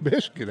chewing my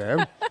biscuit,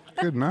 Adam.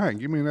 Good night.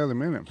 Give me another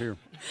minute here.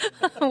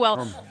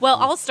 Well,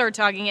 I'll start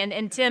talking,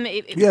 and Tim.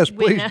 Yes,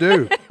 please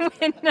do.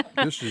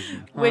 This is.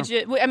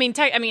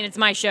 It's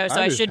my show,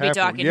 so I should be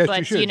talking. Yes, but,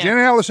 you should. Jen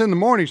Ellis in the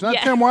mornings, not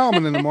Tim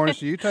Wildman in the morning.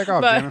 So you take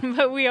off, Jenna.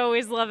 But we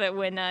always love it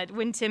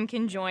when Tim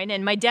can join,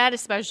 and my dad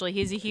especially.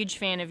 He's a huge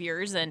fan of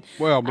yours, and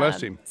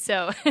bless him.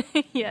 So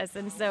yes,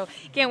 and so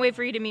can't wait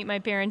for you to meet my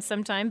parents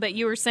sometime. But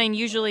you were saying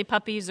usually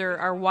puppies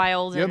are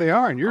wild. Yeah, they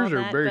are, and yours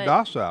are very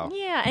docile.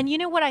 Yeah, and you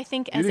know what I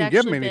think you didn't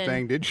give them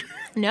anything, did you?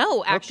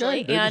 No,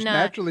 actually, okay, they're just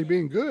naturally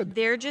being good.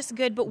 They're just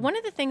good. But one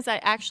of the things I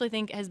actually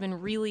think has been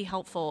really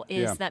helpful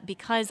is that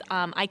because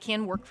I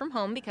can work from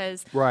home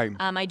because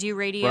I do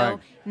radio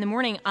in the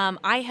morning,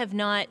 I have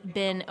not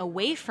been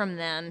away from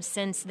them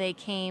since they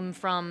came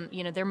from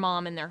their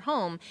mom and their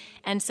home.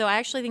 And so I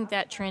actually think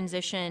that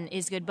transition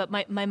is good. But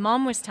my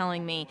mom was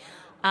telling me,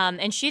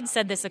 and she had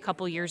said this a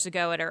couple years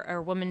ago at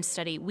our women's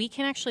study, we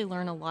can actually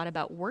learn a lot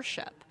about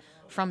worship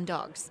from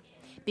dogs.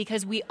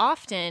 Because we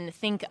often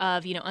think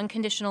of,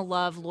 unconditional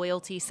love,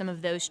 loyalty, some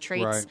of those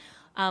traits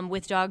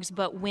with dogs.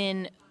 But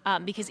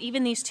because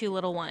even these two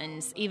little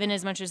ones, even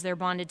as much as they're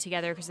bonded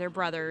together because they're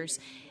brothers,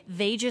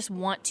 they just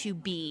want to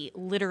be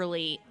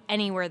literally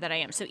anywhere that I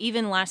am. So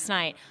even last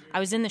night, I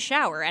was in the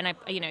shower and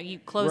you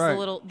close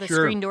the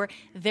screen door.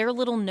 Their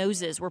little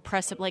noses were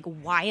pressed up. Like,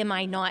 why am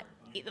I not?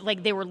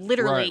 Like they were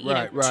literally,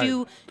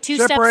 two steps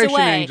away. Separation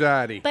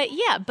anxiety. But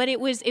it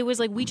was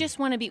like we just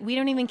want to be. We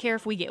don't even care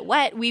if we get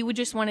wet. We would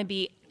just want to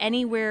be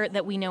anywhere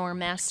that we know our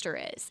master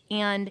is.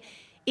 And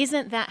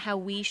isn't that how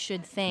we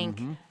should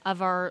think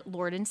of our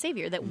Lord and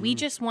Savior? That we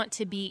just want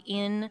to be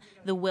in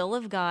the will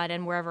of God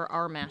and wherever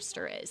our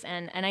master is.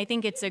 And I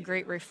think it's a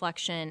great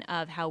reflection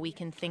of how we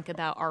can think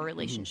about our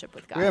relationship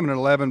with God. We have an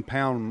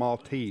 11-pound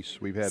Maltese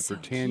we've had for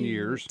 10 cute.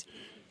 years.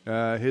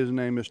 His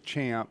name is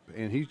Champ,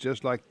 and he's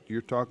just like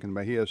you're talking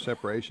about. He has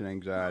separation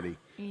anxiety.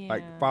 Yeah.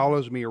 Like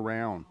follows me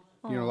around.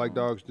 like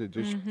dogs do,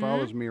 just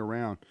follows me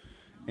around.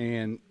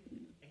 And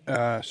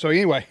so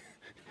anyway,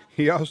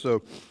 he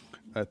also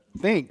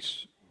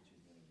thinks,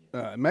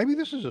 maybe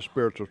this is a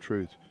spiritual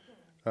truth,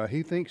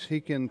 he thinks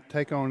he can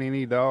take on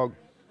any dog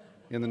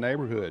in the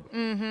neighborhood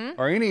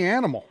or any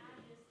animal.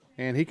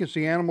 And he can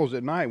see animals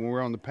at night when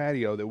we're on the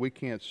patio that we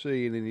can't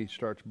see, and then he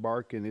starts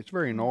barking. It's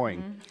very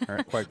annoying,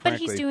 quite frankly. But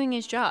he's doing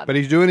his job. But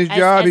he's doing his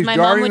job. He's my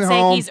mom guarding would the say,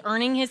 home. he's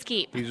earning his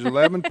keep. He's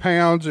 11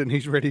 pounds, and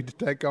he's ready to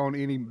take on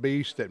any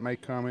beast that may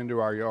come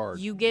into our yard.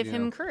 You give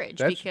him courage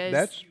because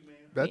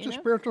that's a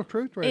spiritual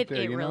truth right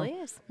there. It really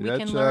is. We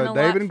That's can learn a lot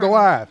David and from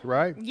Goliath,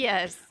 right?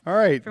 Yes. All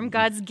right. From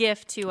God's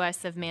gift to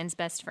us of man's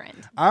best friend.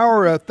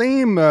 Our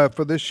theme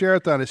for this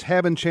Sharathon is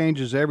Heaven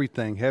Changes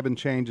Everything. Heaven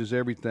Changes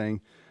Everything.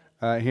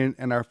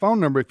 And our phone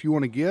number, if you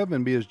want to give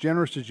and be as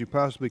generous as you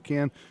possibly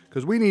can,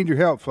 because we need your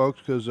help, folks,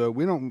 because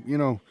we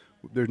don't,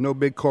 there's no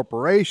big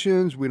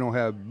corporations. We don't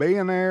have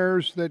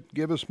billionaires that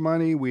give us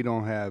money. We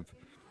don't have,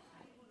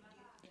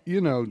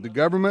 the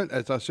government,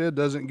 as I said,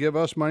 doesn't give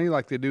us money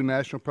like they do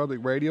National Public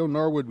Radio,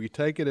 nor would we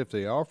take it if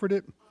they offered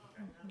it,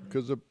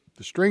 because the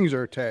strings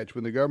are attached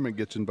when the government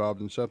gets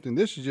involved in something.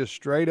 This is just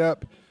straight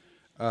up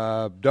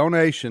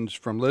donations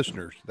from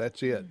listeners.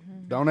 That's it.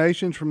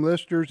 Donations from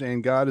listeners,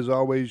 and God has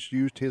always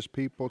used his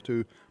people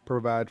to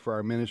provide for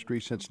our ministry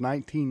since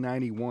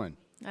 1991.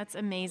 That's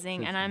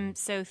amazing, and I'm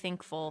so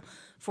thankful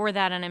for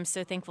that, and I'm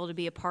so thankful to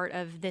be a part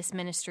of this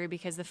ministry,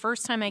 because the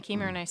first time I came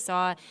here and I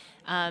saw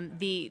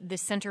the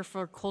Center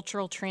for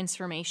Cultural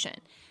Transformation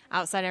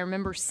outside, I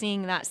remember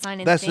seeing that sign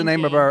and That's the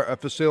name of our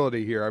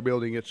facility here, our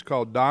building. It's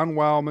called Don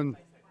Wildman,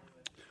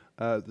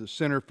 the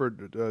Center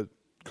for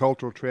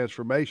Cultural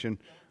Transformation.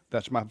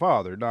 That's my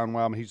father, Don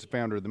Wildman. He's the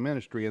founder of the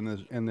ministry, and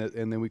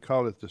then we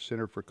call it the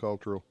Center for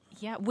Cultural.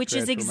 Yeah, which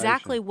is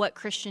exactly what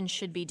Christians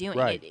should be doing.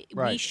 Right.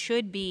 We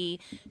should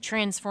be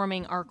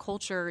transforming our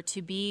culture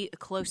to be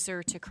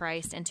closer to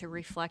Christ and to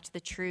reflect the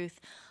truth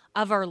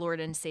of our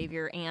Lord and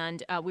Savior.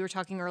 And we were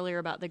talking earlier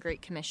about the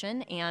Great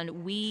Commission,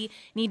 and we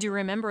need to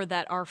remember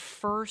that our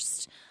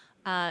first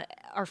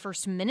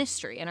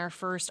ministry and our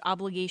first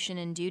obligation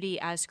and duty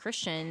as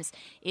Christians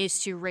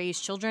is to raise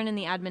children in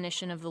the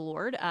admonition of the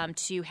Lord,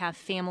 to have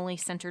family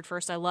centered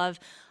first. I love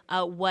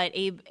what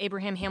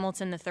Abraham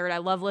Hamilton III, I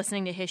love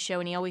listening to his show,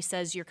 and he always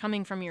says, you're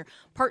coming from your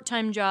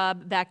part-time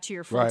job back to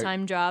your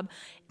full-time job.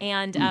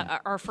 And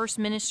our first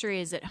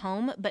ministry is at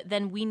home, but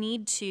then we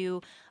need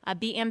to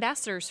be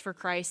ambassadors for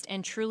Christ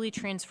and truly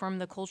transform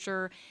the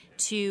culture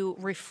to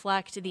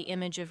reflect the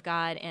image of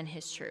God and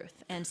his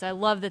truth. And so I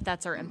love that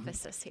that's our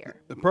emphasis here.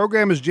 The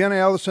program is Jenna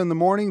Ellis in the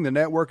morning. The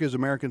network is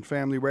American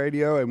Family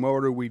Radio. And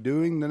what are we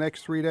doing the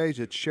next 3 days?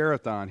 It's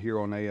Sharathon here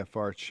on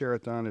AFR.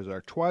 Sharathon is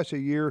our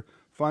twice-a-year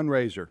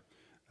fundraiser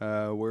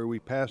where we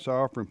pass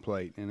our offering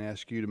plate and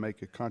ask you to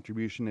make a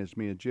contribution as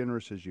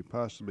generous as you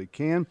possibly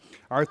can.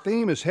 Our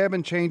theme is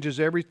Heaven Changes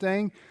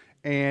Everything,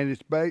 and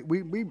it's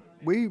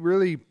we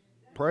really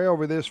pray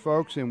over this,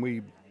 folks, and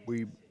we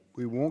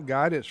want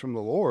guidance from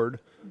the Lord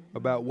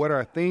about what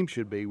our theme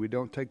should be. We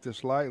don't take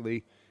this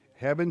lightly.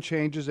 Heaven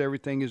Changes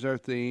Everything is our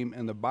theme,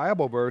 and the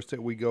Bible verse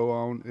that we go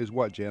on is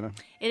what, Jenna?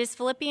 It is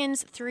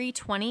Philippians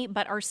 3:20,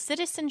 but our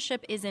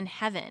citizenship is in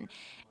heaven,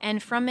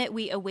 and from it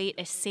we await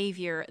a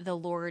Savior, the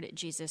Lord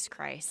Jesus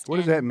Christ. What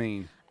does that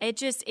mean?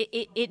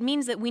 It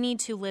means that we need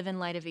to live in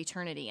light of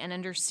eternity and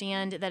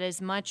understand that as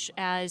much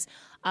as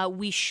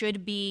we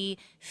should be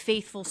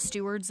faithful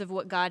stewards of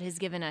what God has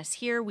given us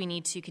here, we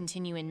need to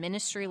continue in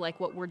ministry like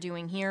what we're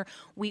doing here.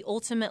 We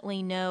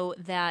ultimately know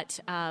that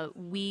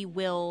we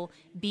will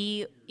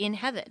be in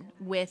heaven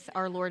with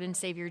our Lord and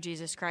Savior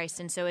Jesus Christ.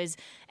 And so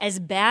as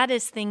bad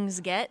as things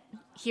get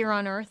here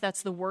on earth,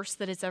 that's the worst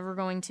that it's ever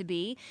going to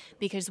be,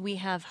 because we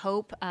have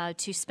hope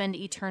to spend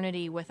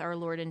eternity with our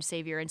Lord and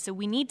Savior. And so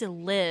we need to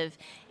live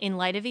in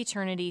light of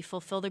eternity,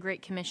 fulfill the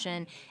Great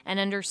Commission, and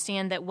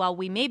understand that while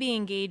we may be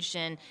engaged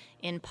in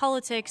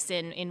politics,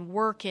 in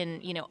work,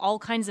 and all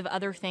kinds of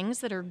other things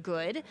that are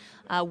good,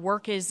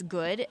 work is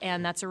good,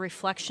 and that's a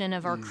reflection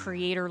of our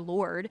Creator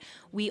Lord.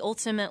 We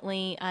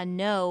ultimately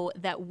know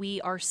that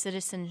we are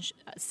citizens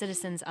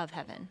of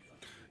heaven.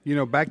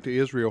 Back to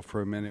Israel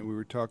for a minute. We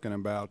were talking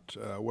about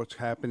what's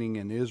happening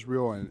in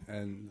Israel,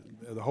 and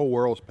the whole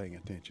world's paying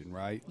attention,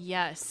 right?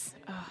 Yes.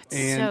 Oh,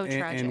 it's so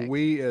tragic. And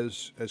we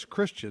as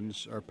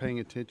Christians are paying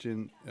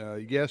attention,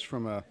 yes,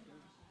 from a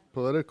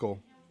political,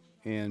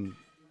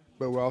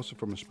 but we're also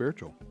from a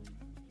spiritual.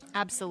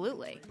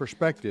 Absolutely.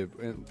 Perspective.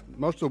 And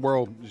most of the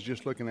world is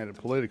just looking at it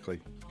politically.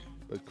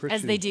 But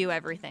Christians, as they do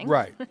everything.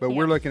 Right. But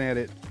we're looking at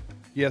it,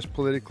 yes,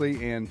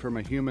 politically and from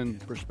a human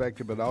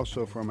perspective, but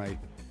also from a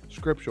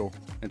scriptural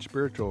and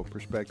spiritual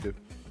perspective.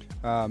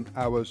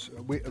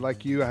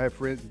 Like you, I have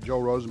friend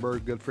Joel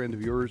Rosenberg, good friend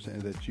of yours,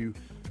 and that you.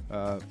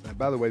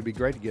 By the way, it'd be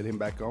great to get him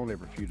back on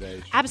every few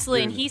days.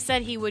 Absolutely, and he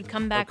said he would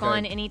come back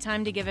on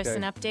anytime to give us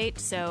an update.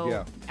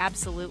 So,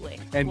 absolutely,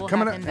 and we'll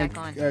coming have him back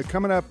on.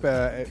 Coming up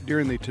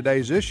during the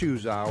Today's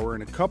Issues Hour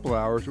in a couple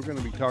hours, we're going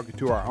to be talking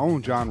to our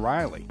own John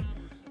Riley.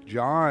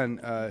 John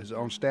is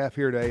on staff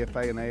here at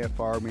AFA and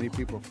AFR. Many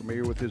people are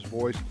familiar with his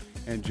voice,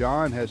 and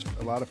John has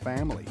a lot of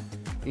family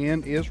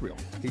in Israel.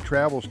 He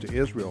travels to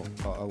Israel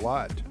a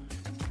lot.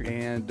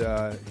 And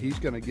he's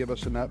going to give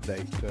us an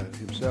update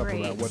himself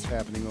about what's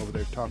happening over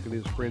there, talking to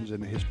his friends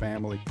and his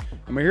family.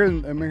 Am I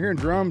hearing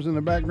drums in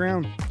the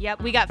background?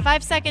 Yep, we got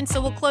 5 seconds, so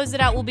we'll close it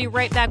out. We'll be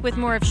right back with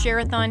more of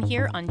Sharathon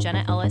here on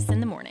Jenna Ellis in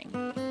the Morning.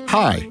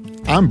 Hi,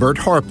 I'm Bert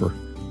Harper,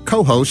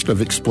 co-host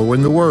of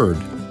Exploring the Word.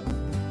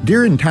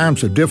 During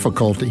times of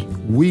difficulty,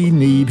 we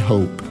need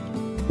hope.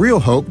 Real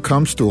hope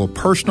comes through a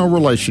personal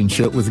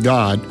relationship with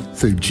God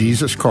through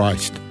Jesus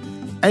Christ.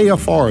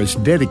 AFR is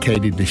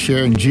dedicated to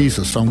sharing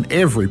Jesus on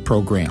every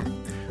program,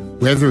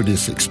 whether it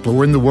is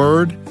Exploring the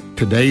Word,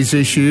 Today's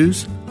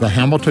Issues, the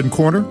Hamilton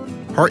Corner,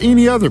 or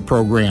any other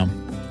program.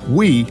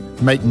 We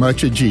make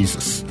much of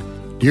Jesus.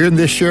 During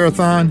this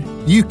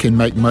Sharathon, you can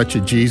make much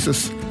of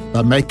Jesus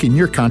by making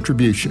your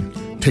contribution.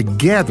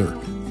 Together,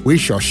 we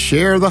shall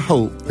share the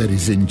hope that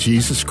is in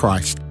Jesus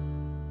Christ.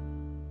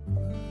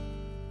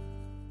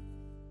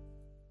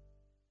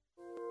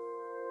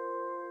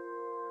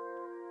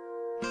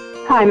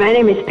 Hi, my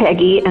name is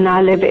Peggy, and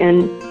I live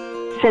in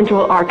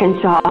Central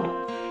Arkansas.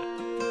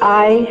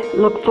 I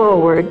look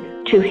forward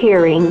to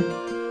hearing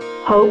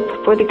Hope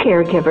for the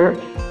Caregiver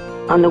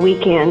on the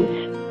weekends.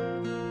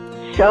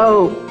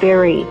 So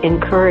very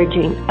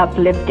encouraging,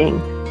 uplifting,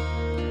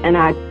 and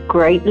I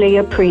greatly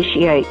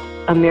appreciate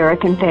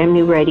American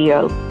Family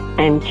Radio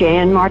and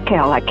Jan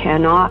Markell. I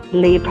cannot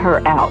leave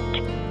her out.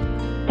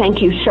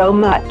 Thank you so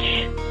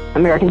much,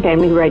 American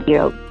Family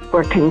Radio,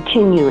 for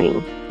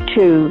continuing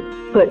to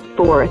put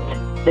forth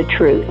the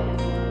truth.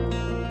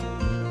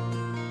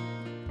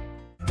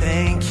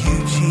 Thank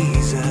you,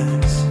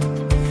 Jesus.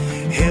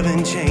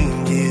 Heaven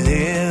changes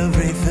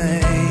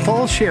everything.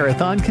 Fall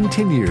Sharathon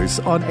continues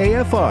on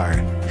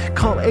AFR.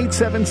 Call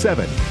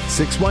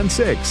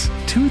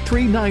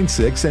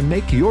 877-616-2396 and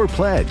make your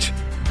pledge.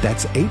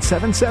 That's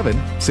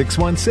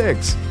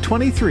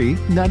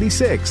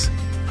 877-616-2396.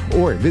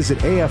 Or visit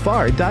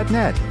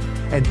afr.net.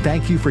 And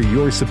thank you for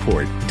your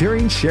support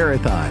during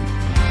Sharathon.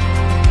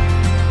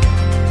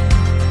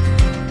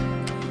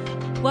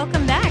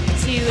 Welcome back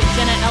to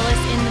Jenna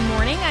Ellis in the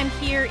Morning. I'm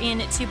here in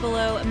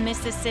Tupelo,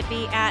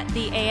 Mississippi at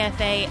the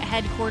AFA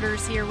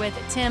headquarters here with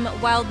Tim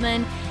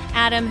Wildman,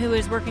 Adam, who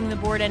is working the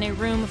board, and a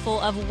room full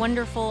of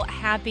wonderful,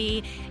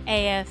 happy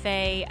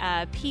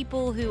AFA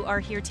people who are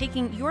here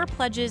taking your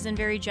pledges and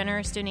very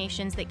generous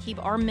donations that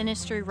keep our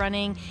ministry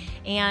running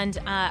and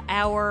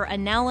our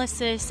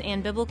analysis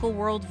and biblical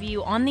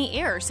worldview on the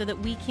air so that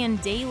we can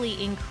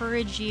daily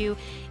encourage you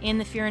in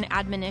the fear and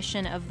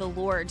admonition of the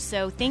Lord.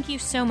 So thank you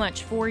so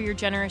much for your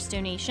generous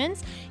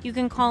donations. You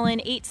can call in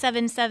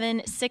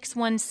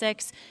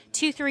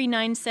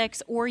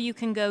 877-616-2396, or you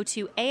can go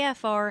to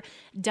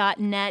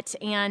afr.net.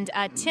 And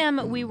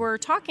Tim, we were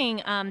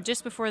talking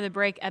just before the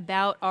break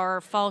about our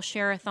Fall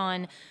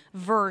Sharathon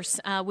verse,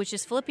 which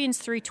is Philippians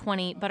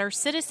 3:20, but our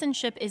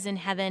citizenship is in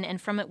heaven,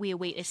 and from it we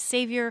await a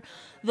Savior,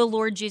 the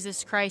Lord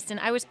Jesus Christ. And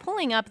I was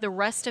pulling up the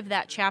rest of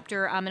that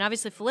chapter, and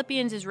obviously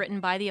Philippians is written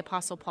by the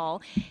Apostle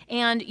Paul,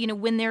 and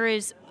when there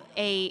is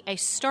a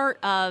start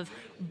of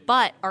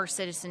but our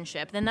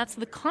citizenship, then that's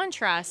the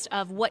contrast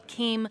of what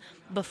came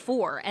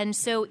before. And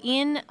so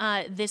in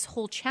this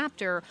whole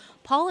chapter,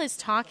 Paul is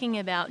talking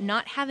about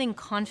not having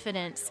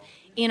confidence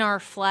in our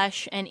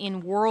flesh and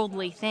in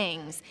worldly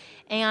things,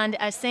 and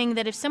saying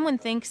that if someone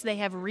thinks they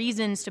have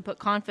reasons to put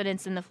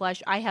confidence in the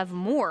flesh, I have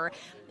more.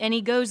 And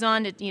he goes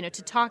on to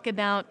to talk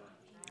about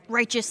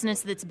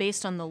righteousness that's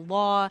based on the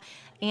law.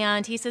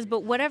 And he says,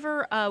 but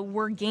whatever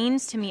were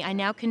gains to me, I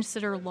now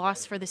consider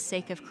loss for the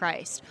sake of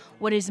Christ.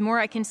 What is more,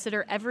 I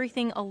consider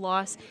everything a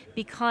loss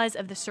because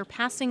of the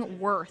surpassing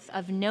worth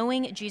of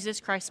knowing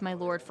Jesus Christ my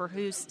Lord, for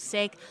whose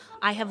sake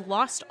I have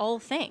lost all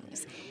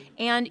things.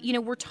 And,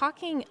 we're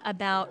talking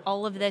about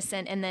all of this,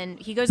 and then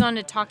he goes on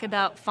to talk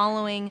about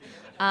following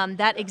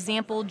that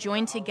example,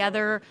 joined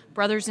together,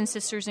 brothers and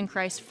sisters in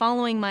Christ,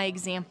 following my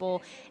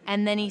example.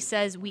 And then he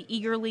says, we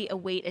eagerly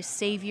await a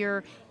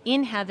Savior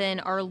in heaven,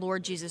 our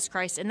Lord Jesus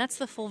Christ. And that's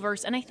the full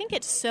verse. And I think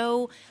it's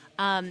so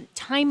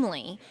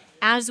timely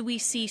as we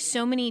see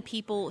so many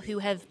people who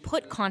have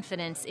put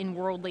confidence in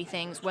worldly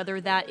things, whether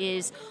that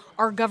is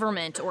our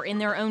government or in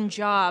their own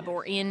job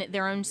or in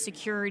their own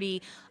security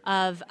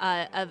of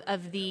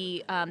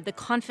the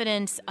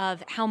confidence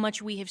of how much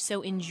we have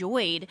so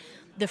enjoyed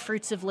the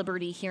fruits of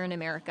liberty here in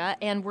America.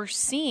 And we're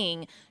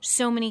seeing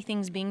so many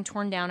things being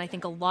torn down. I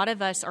think a lot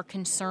of us are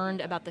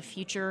concerned about the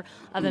future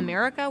of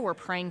America. We're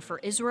praying for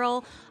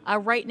Israel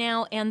right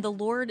now. And the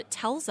Lord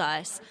tells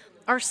us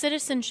our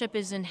citizenship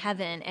is in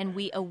heaven, and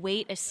we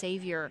await a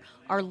Savior,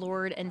 our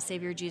Lord and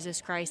Savior Jesus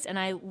Christ. And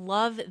I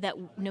love that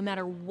no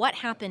matter what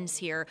happens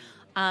here,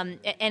 and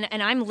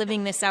I'm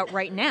living this out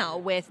right now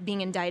with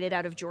being indicted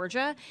out of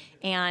Georgia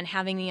and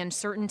having the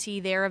uncertainty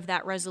there of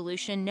that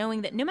resolution,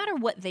 knowing that no matter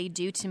what they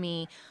do to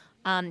me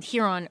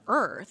here on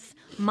earth,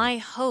 my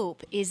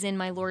hope is in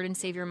my Lord and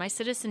Savior. My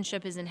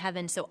citizenship is in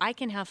heaven, so I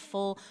can have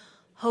full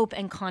hope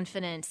and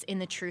confidence in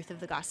the truth of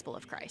the gospel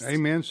of Christ.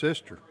 Amen,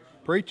 sister.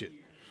 Preach it.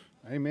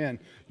 Amen.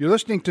 You're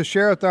listening to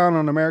Sharathon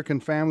on American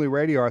Family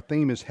Radio. Our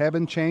theme is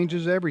Heaven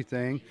Changes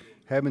Everything.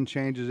 heaven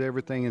changes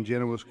everything, and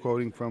Jenna was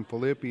quoting from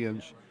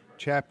Philippians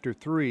chapter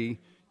 3.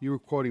 You were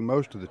quoting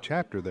most of the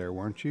chapter there,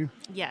 weren't you?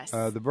 Yes.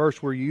 The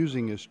verse we're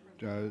using is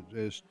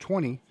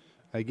 20.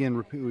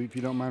 Again, if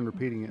you don't mind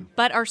repeating it.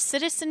 But our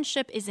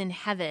citizenship is in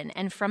heaven,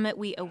 and from it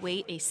we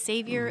await a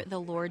Savior, the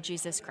Lord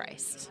Jesus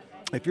Christ.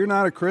 If you're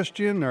not a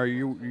Christian, or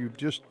you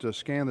just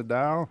scan the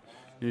dial,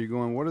 you're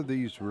going, what are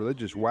these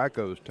religious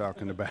wackos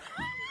talking about?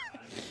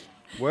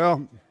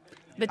 Well,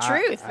 the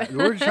truth.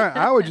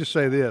 I would just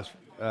say this: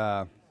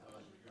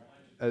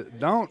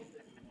 don't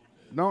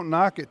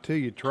knock it till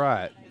you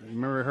try it.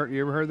 You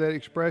ever heard that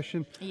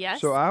expression?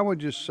 Yes. So I would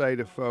just say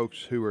to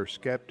folks who are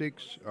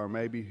skeptics, or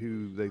maybe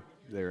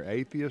they're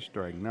atheists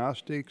or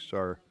agnostics,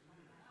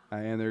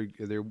 and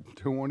they're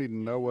wanting to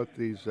know what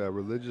these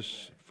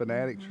religious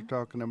fanatics are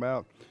talking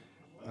about.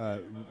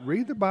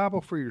 Read the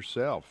Bible for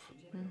yourself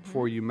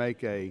before you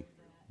make a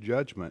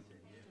judgment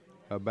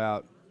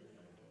about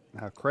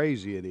how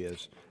crazy it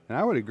is. And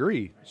I would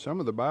agree, some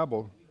of the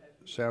Bible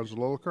sounds a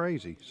little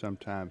crazy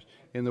sometimes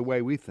in the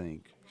way we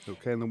think.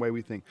 Okay, in the way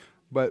we think,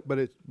 but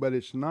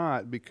it's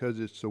not, because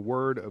it's the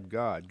Word of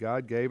God.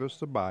 God gave us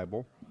the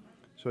Bible,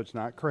 so it's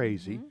not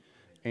crazy,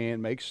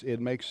 and it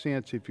makes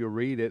sense if you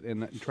read it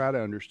and try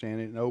to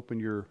understand it and open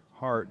your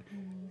heart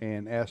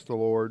and ask the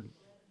Lord,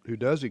 who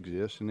does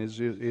exist and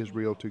is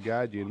real, to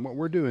guide you. And what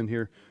we're doing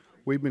here,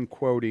 we've been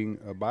quoting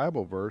a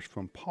Bible verse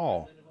from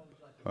Paul.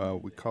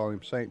 We call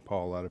him St.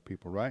 Paul, a lot of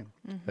people, right?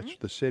 That's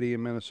the city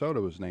in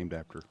Minnesota was named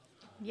after.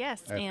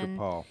 Yes, after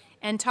Paul.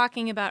 And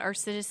talking about our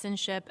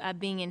citizenship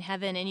being in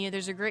heaven, and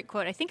there's a great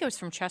quote, I think it was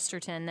from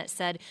Chesterton, that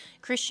said,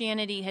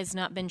 Christianity has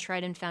not been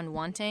tried and found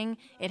wanting,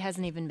 it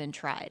hasn't even been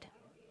tried.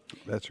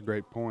 That's a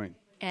great point.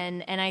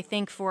 And I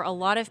think for a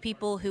lot of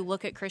people who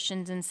look at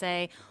Christians and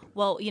say,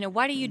 well,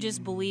 why do you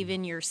just believe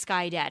in your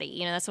sky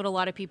daddy? That's what a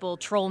lot of people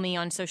troll me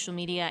on social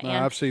media. No,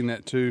 and I've seen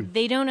that too.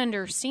 They don't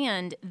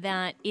understand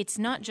that it's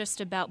not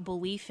just about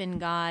belief in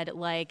God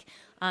like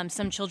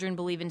some children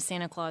believe in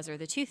Santa Claus or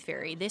the Tooth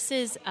Fairy. This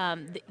is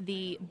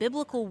the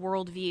biblical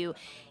worldview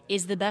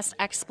is the best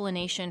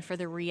explanation for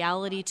the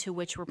reality to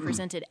which we're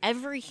presented.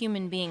 Every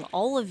human being,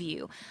 all of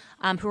you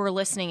who are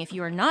listening, if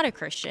you are not a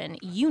Christian,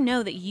 you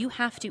know that you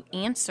have to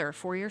answer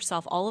for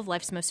yourself all of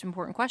life's most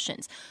important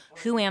questions.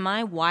 Who am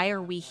I? Why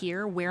are we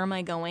here? Where am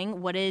I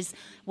going?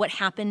 What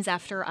happens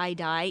after I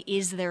die?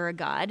 Is there a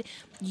God?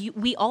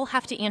 We all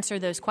have to answer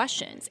those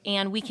questions,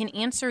 and we can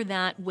answer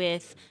that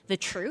with the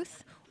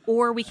truth,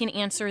 or we can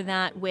answer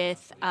that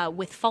with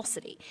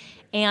falsity.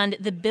 And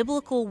the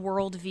biblical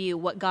worldview,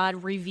 what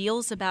God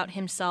reveals about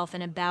himself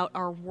and about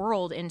our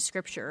world in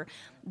Scripture,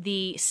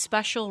 the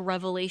special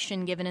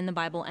revelation given in the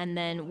Bible, and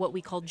then what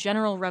we call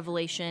general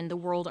revelation, the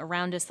world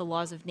around us, the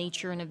laws of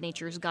nature and of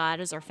nature's God,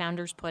 as our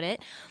founders put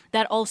it,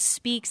 that all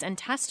speaks and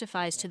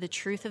testifies to the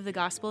truth of the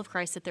gospel of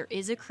Christ, that there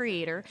is a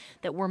creator,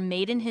 that we're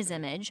made in his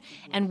image,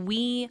 and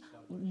we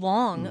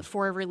long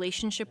for a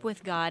relationship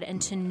with God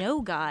and to know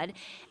God.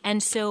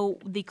 And so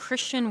the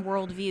Christian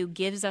worldview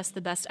gives us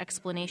the best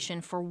explanation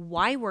for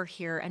why we're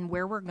here and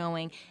where we're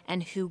going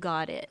and who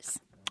God is.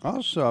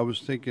 Also, I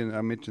was thinking,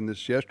 I mentioned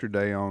this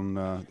yesterday on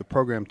the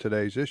program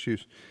Today's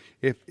Issues.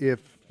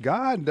 If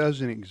God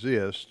doesn't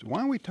exist,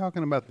 why are we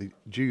talking about the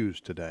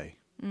Jews today?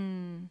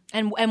 And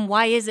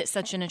why is it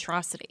such an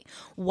atrocity?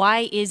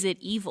 Why is it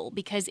evil?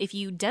 Because if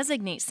you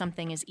designate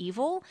something as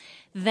evil,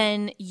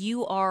 then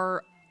you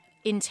are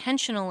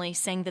intentionally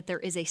saying that there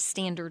is a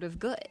standard of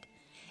good.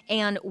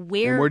 And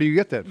where do you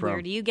get that from?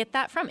 Where do you get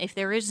that from? If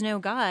there is no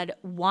God,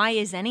 why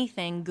is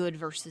anything good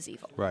versus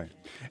evil? Right.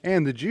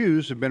 And the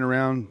Jews have been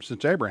around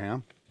since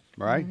Abraham,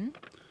 right?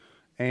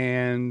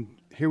 And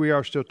here we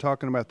are still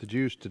talking about the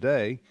Jews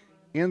today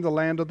in the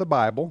land of the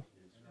Bible.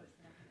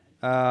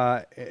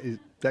 Is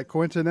that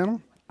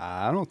coincidental?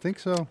 I don't think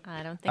so.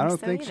 I don't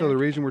think so. The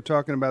reason we're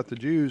talking about the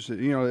Jews,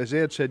 as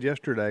Ed said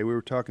yesterday, we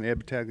were talking,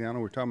 Ed Battagliano,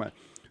 we were talking about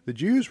the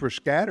Jews were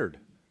scattered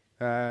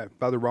by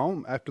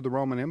after the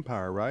Roman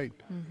Empire, right?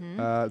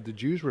 The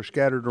Jews were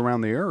scattered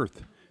around the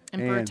earth.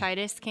 Emperor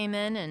Titus came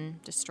in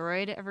and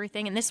destroyed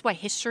everything. And this is why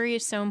history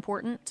is so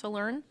important to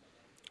learn.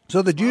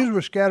 So the Jews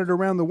were scattered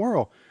around the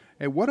world.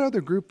 And what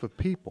other group of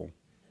people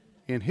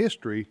in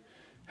history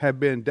have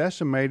been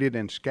decimated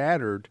and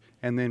scattered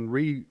and then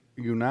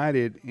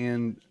reunited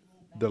in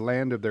the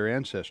land of their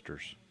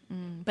ancestors?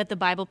 But the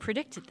Bible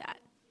predicted that.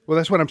 Well,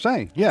 that's what I'm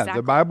saying. Yeah, Exactly.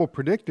 The Bible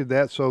predicted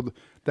that, so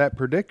that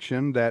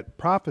prediction, that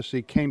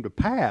prophecy came to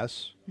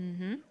pass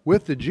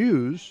with the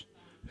Jews,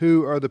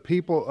 who are the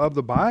people of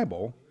the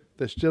Bible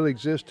that still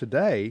exist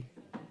today.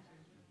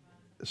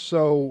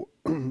 So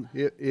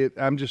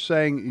I'm just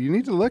saying, you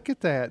need to look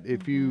at that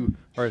if you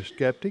are a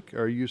skeptic,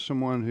 or you're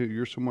someone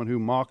who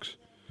mocks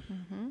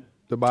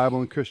the Bible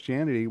and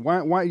Christianity.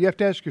 Why you have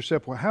to ask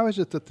yourself, well, how is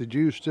it that the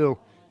Jews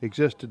still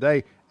exist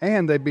today,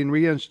 and they've been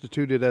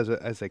reinstituted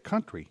as a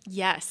country?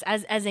 Yes,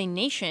 as a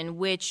nation,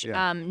 which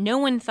no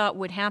one thought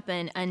would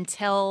happen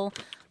until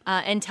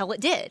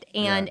it did.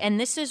 And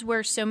this is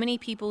where so many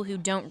people who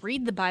don't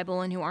read the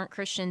Bible and who aren't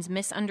Christians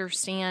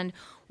misunderstand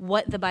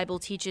what the Bible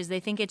teaches. They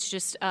think it's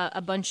just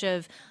a bunch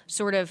of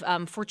sort of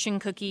fortune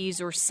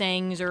cookies or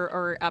sayings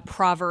or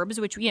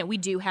proverbs, which we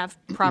do have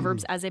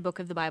Proverbs as a book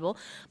of the Bible.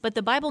 But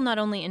the Bible not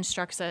only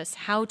instructs us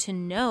how to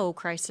know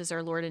Christ as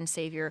our Lord and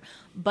Savior,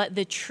 but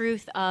the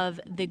truth of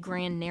the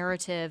grand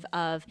narrative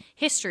of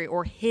history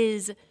or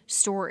His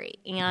story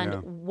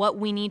and what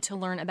we need to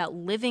learn about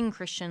living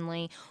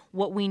Christianly,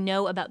 what we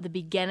know about the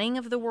beginning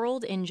of the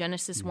world in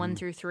Genesis 1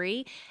 through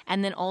 3,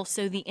 and then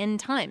also the end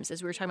times,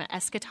 as we were talking about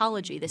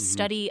eschatology, the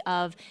study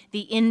of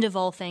the end of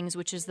all things,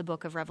 which is the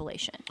book of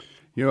Revelation.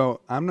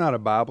 I'm not a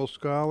Bible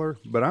scholar,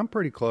 but I'm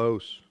pretty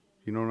close.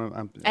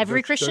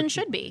 Every Christian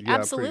should be. Yeah,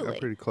 Absolutely. I'm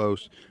pretty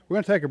close. We're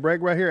going to take a break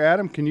right here.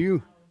 Adam, can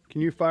you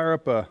fire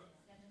up a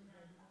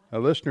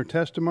listener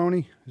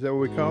testimony? Is that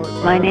what we call it?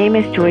 My name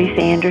is Joyce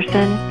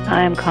Anderson.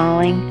 I am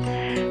calling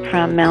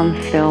from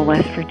Moundsville,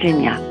 West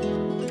Virginia,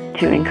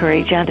 to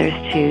encourage others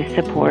to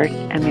support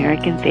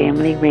American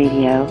Family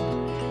Radio.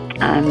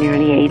 I'm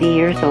nearly 80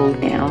 years old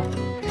now.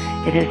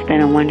 It has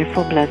been a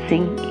wonderful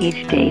blessing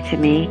each day to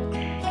me.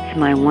 It's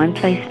my one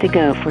place to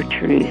go for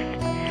truth.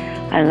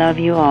 I love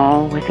you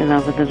all with the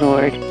love of the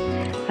Lord.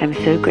 I'm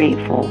so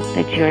grateful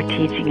that you are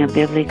teaching a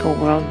biblical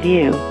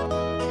worldview.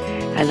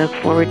 I look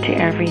forward to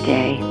every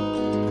day.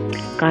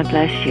 God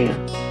bless you,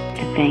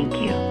 and thank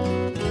you.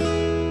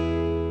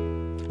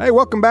 Hey,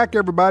 welcome back,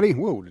 everybody.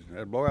 Whoa, did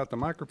I blow out the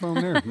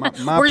microphone there?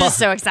 We're just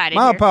so excited.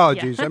 My here.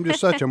 apologies. Yeah. I'm just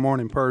such a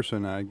morning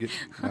person. I get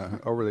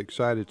overly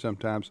excited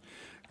sometimes.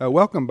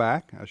 Welcome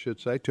back, I should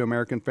say, to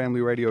American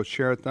Family Radio's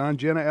Sharathon.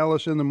 Jenna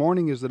Ellis in the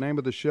Morning is the name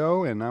of the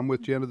show, and I'm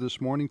with Jenna this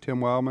morning,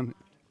 Tim Wildman,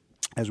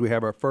 as we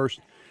have our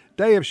first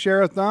day of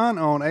Sharathon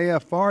on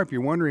AFR. If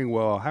you're wondering,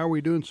 well, how are we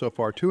doing so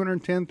far? Almost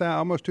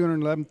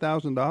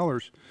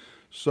 $211,000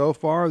 so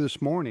far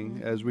this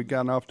morning, as we've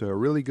gotten off to a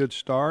really good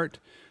start,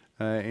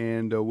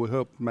 and we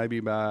hope maybe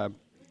by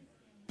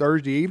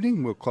Thursday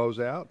evening we'll close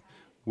out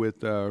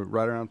with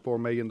right around $4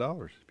 million,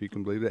 if you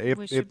can believe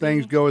it. If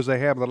things go as they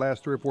have the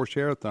last 3 or 4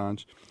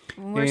 Sharathons.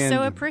 We're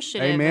so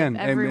appreciative of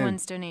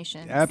everyone's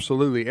donations.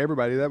 Absolutely,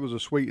 everybody. That was a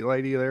sweet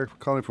lady there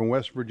calling from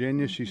West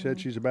Virginia. She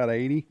said she's about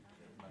 80,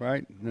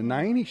 right?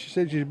 90? She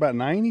said she's about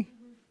 90?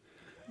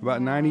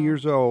 About 90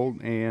 years old,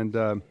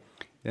 and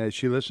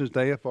she listens to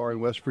AFR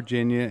in West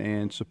Virginia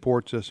and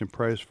supports us and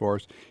prays for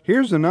us.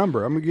 Here's the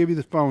number. I'm going to give you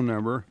the phone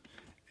number,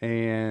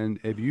 and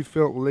if you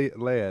feel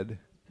led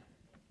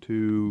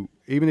to,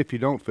 even if you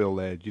don't feel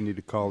led, you need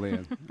to call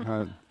in.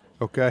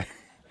 Okay?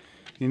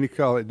 You need to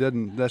call it.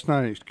 That's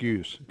not an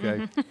excuse,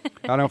 okay?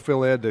 I don't feel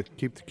led to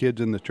keep the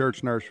kids in the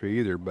church nursery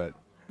either, but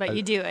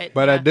you do it.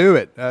 But yeah. I do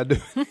it.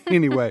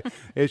 Anyway,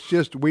 it's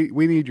just we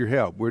need your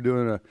help. We're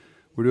doing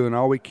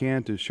all we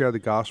can to share the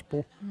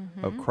gospel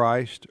of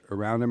Christ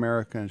around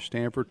America and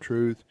stand for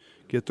truth,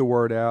 get the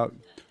word out,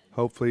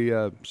 hopefully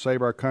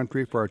save our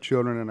country for our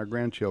children and our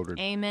grandchildren.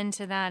 Amen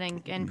to that,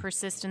 and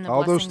persist in the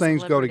all blessings those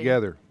things of go liberty.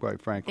 together,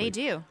 quite frankly. They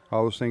do.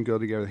 All those things go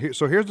together.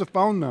 So here's the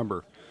phone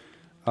number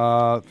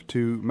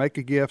to make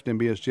a gift and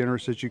be as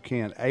generous as you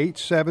can.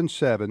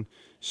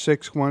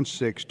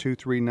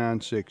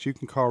 877-616-2396. You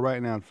can call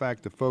right now. In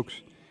fact, the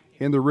folks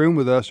in the room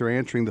with us are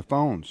answering the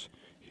phones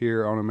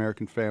here on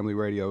American Family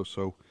Radio,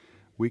 so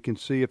we can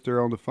see if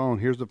they're on the phone.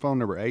 Here's the phone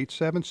number,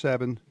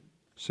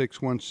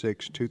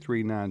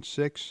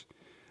 877-616-2396.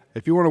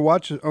 If you want to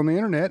watch it on the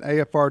internet,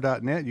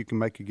 afr.net, you can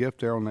make a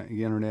gift there on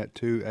the internet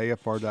too,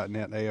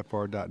 afr.net,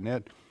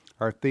 afr.net.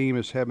 Our theme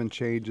is Heaven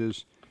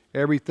Changes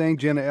Everything.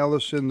 Jenna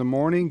Ellis in the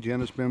Morning.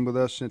 Jenna's been with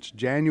us since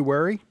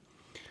January.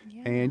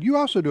 Yeah. And you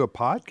also do a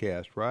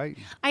podcast, right?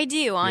 I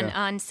do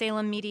on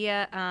Salem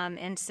Media,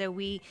 and so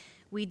we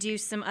do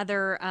some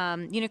other,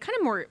 kind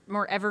of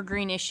more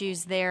evergreen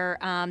issues there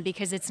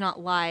because it's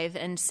not live,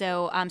 and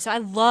so I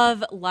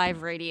love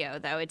live radio.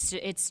 Though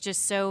it's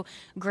just so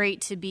great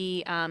to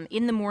be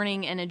in the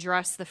morning and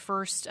address the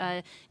first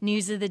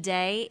news of the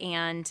day,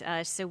 and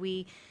so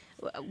we've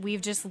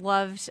just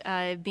loved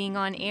being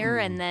on air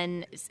and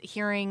then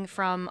hearing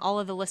from all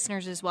of the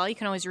listeners as well. You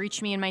can always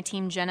reach me and my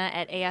team, Jenna,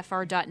 at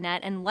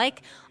afr.net. And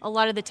like a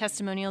lot of the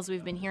testimonials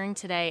we've been hearing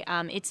today,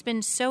 it's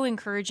been so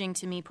encouraging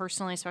to me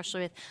personally,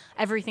 especially with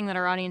everything that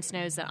our audience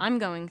knows that I'm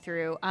going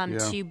through,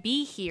 to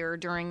be here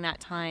during that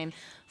time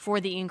for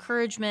the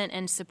encouragement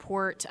and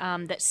support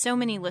that so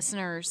many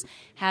listeners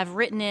have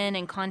written in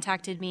and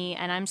contacted me.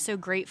 And I'm so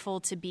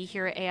grateful to be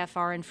here at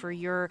AFR and for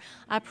your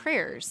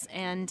prayers.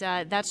 And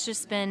that's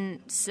just been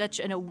such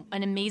an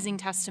amazing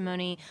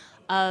testimony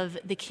of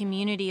the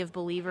community of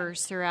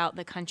believers throughout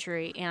the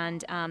country.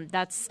 And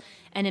that's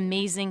an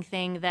amazing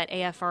thing that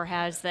AFR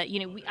has that,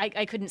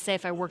 I couldn't say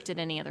if I worked at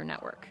any other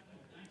network.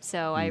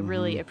 So I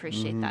really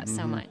appreciate that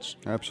so much.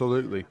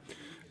 Absolutely.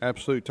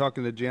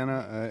 Talking to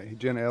Jenna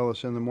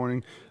Ellis in the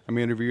Morning. I'm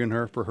interviewing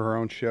her for her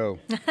own show.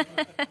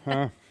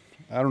 I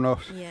don't know.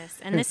 Yes,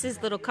 and this is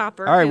Little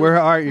Copper. All right,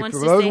 for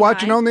those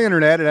watching hi. on the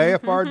internet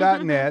at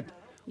afr.net,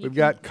 we've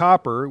got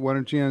Copper, one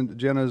of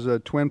Jenna's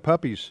twin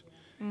puppies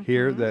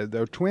here.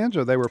 The twins,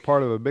 or they were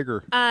part of a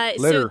bigger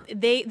litter? So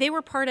they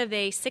were part of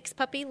a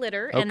 6-puppy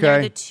litter, and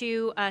they're the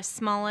 2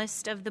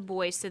 smallest of the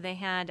boys. So they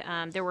had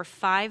there were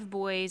 5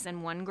 boys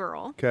and 1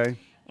 girl. Okay.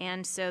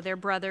 And so they're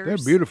brothers. They're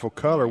beautiful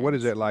color. What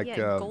is it like?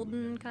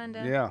 Golden kind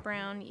of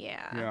brown.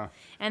 Yeah.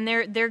 And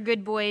they're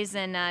good boys,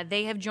 and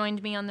they have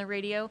joined me on the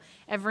radio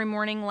every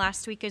morning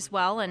last week as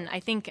well. And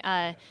I think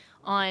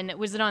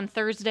was it on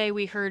Thursday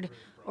we heard,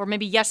 or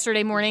maybe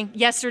yesterday morning?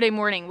 Yesterday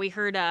morning we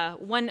heard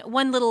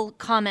one little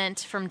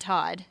comment from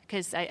Todd,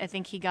 because I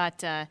think he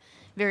got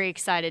very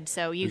excited.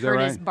 So you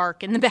heard his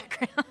bark in the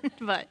background.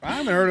 But I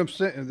haven't heard them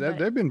say.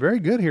 They've been very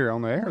good here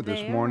on the air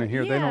this morning.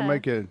 Here they don't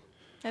make it.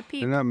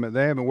 They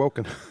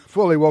haven't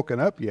fully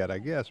woken up yet, I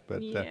guess.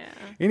 But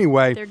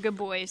anyway, they're good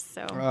boys.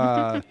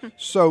 So,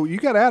 so you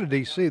got out of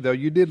D.C. though.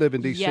 You did live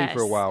in D.C.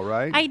 for a while,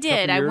 right? I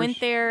did. I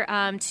went there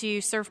to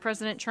serve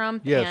President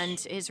Trump and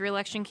his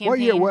re-election campaign. What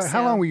year?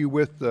 How long were you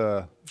with?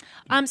 So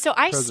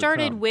I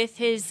started Trump? with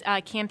his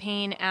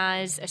campaign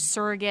as a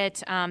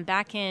surrogate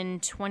back in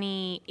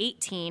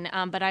 2018,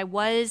 but I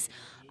was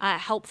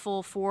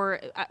helpful for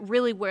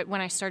really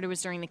when I started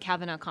was during the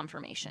Kavanaugh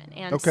confirmation.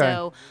 And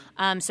so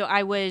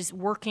I was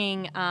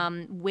working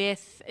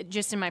with,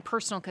 just in my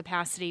personal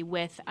capacity,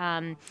 with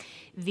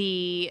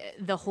the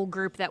whole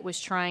group that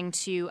was trying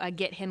to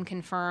get him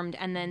confirmed,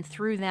 and then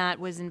through that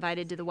was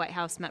invited to the White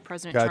House, met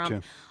President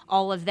Trump,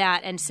 all of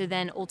that, and so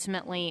then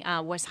ultimately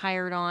was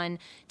hired on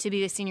to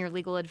be the senior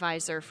legal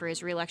advisor for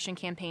his re-election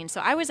campaign. So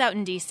I was out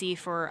in D.C.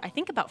 for I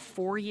think about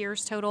 4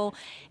 years total,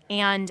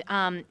 and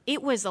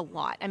it was a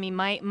lot. I mean,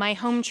 my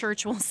home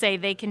church will say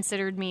they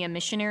considered me a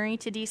missionary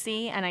to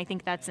D.C., and I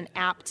think that's an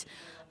apt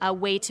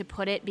way to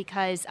put it,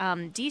 because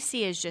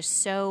D.C. is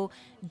just so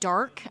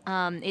dark.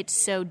 It's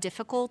so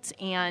difficult,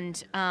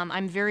 and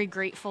I'm very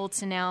grateful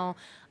to now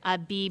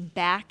be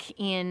back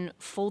in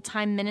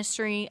full-time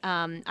ministry.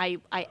 I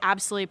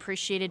absolutely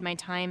appreciated my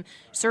time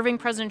serving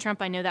President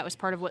Trump. I know that was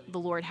part of what the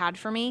Lord had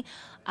for me.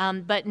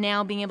 But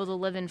now being able to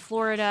live in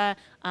Florida,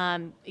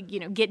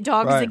 get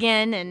dogs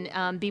again,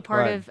 and be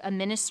part of a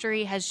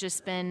ministry has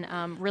just been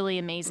really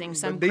amazing.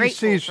 So I'm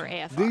grateful for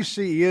AFR.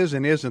 D.C. is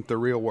and isn't the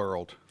real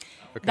world.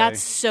 Okay.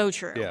 That's so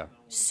true. Yeah.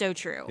 So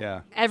true.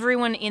 Yeah.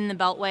 Everyone in the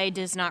Beltway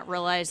does not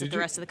realize that the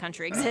rest of the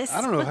country exists.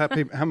 I don't know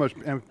how much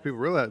people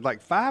realize.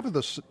 Like 5 of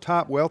the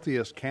top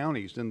wealthiest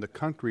counties in the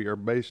country are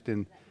based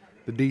in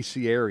the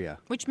D.C. area.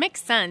 Which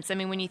makes sense. I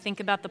mean, when you think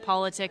about the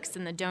politics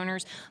and the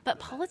donors, but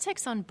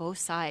politics on both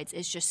sides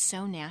is just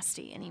so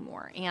nasty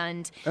anymore.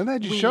 And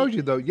that just shows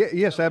you, though.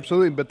 Yes,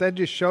 absolutely. But that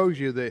just shows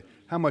you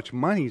how much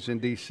money's in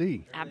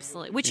D.C.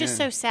 Absolutely. Which is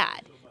so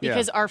sad.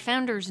 Because our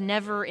founders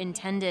never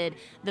intended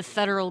the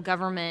federal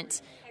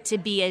government to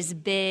be as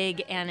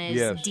big and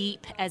as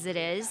deep as it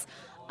is.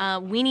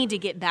 We need to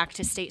get back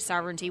to state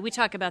sovereignty. We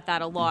talk about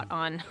that a lot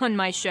on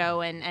my show,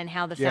 and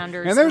how the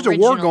founders and there's a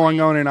war going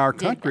on in our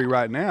country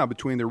right now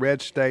between the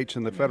red states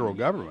and the federal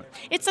government.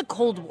 It's a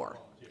Cold War.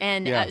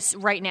 And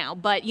right now,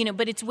 but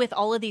it's with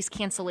all of these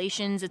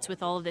cancellations, it's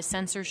with all of this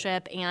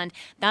censorship, and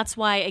that's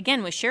why,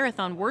 again, with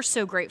Sharathon, we're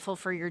so grateful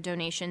for your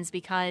donations,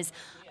 because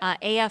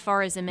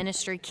AFR as a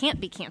ministry can't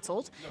be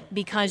canceled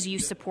because you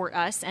support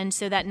us. And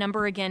so that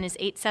number again is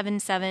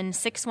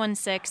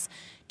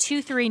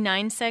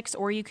 877-616-2396,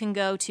 or you can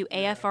go to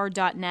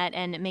afr.net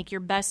and make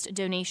your best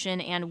donation.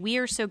 And we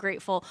are so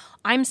grateful.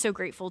 I'm so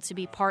grateful to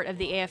be part of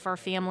the AFR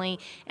family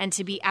and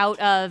to be out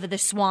of the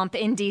swamp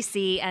in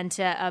D.C. and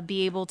to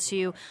be able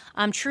to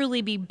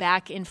truly be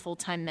back in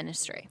full-time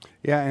ministry.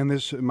 Yeah, and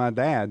my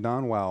dad,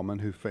 Don Wildman,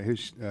 who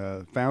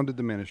founded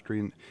the ministry,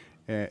 and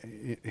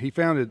he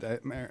founded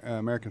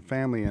American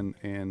Family in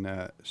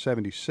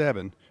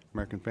 1977,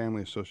 American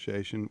Family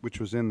Association, which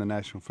was in the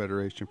National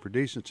Federation for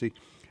Decency.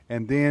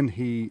 And then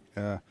he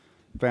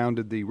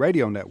founded the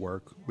radio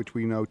network, which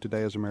we know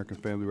today as American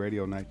Family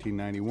Radio, in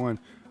 1991.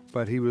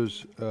 But he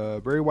was a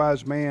very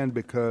wise man,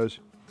 because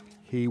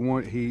for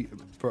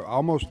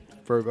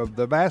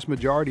the vast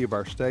majority of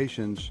our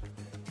stations,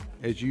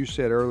 as you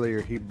said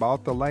earlier, he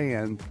bought the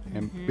land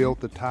and built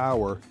the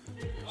tower.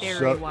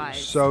 Very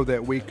wise. So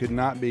that we could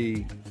not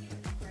be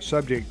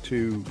subject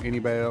to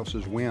anybody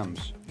else's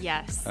whims.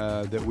 Yes.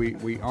 That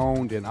we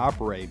owned and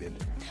operated.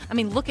 I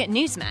mean, look at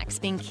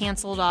Newsmax being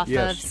canceled off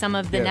of some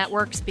of the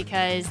networks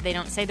because they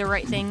don't say the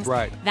right things.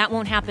 Right. That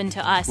won't happen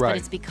to us, but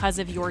it's because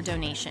of your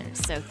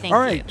donations. So thank you.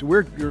 All right.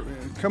 We're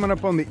coming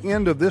up on the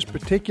end of this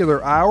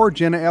particular hour.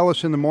 Jenna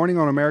Ellis in the morning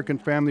on American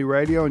Family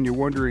Radio, and you're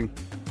wondering,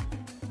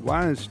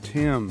 why is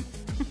Tim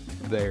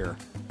there?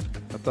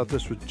 I thought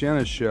this was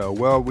Jenna's show.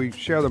 Well, we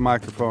share the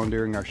microphone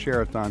during our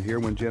Sharathon here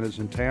when Jenna's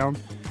in town.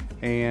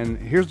 And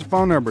here's the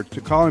phone number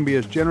to call and be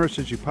as generous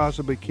as you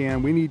possibly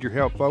can. We need your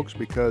help, folks,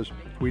 because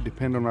we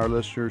depend on our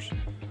listeners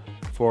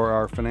for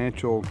our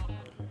financial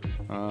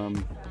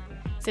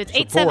So it's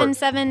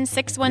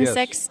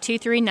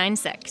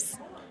 877-616-2396.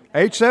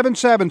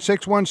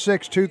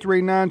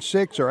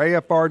 877-616-2396 or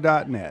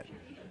afr.net.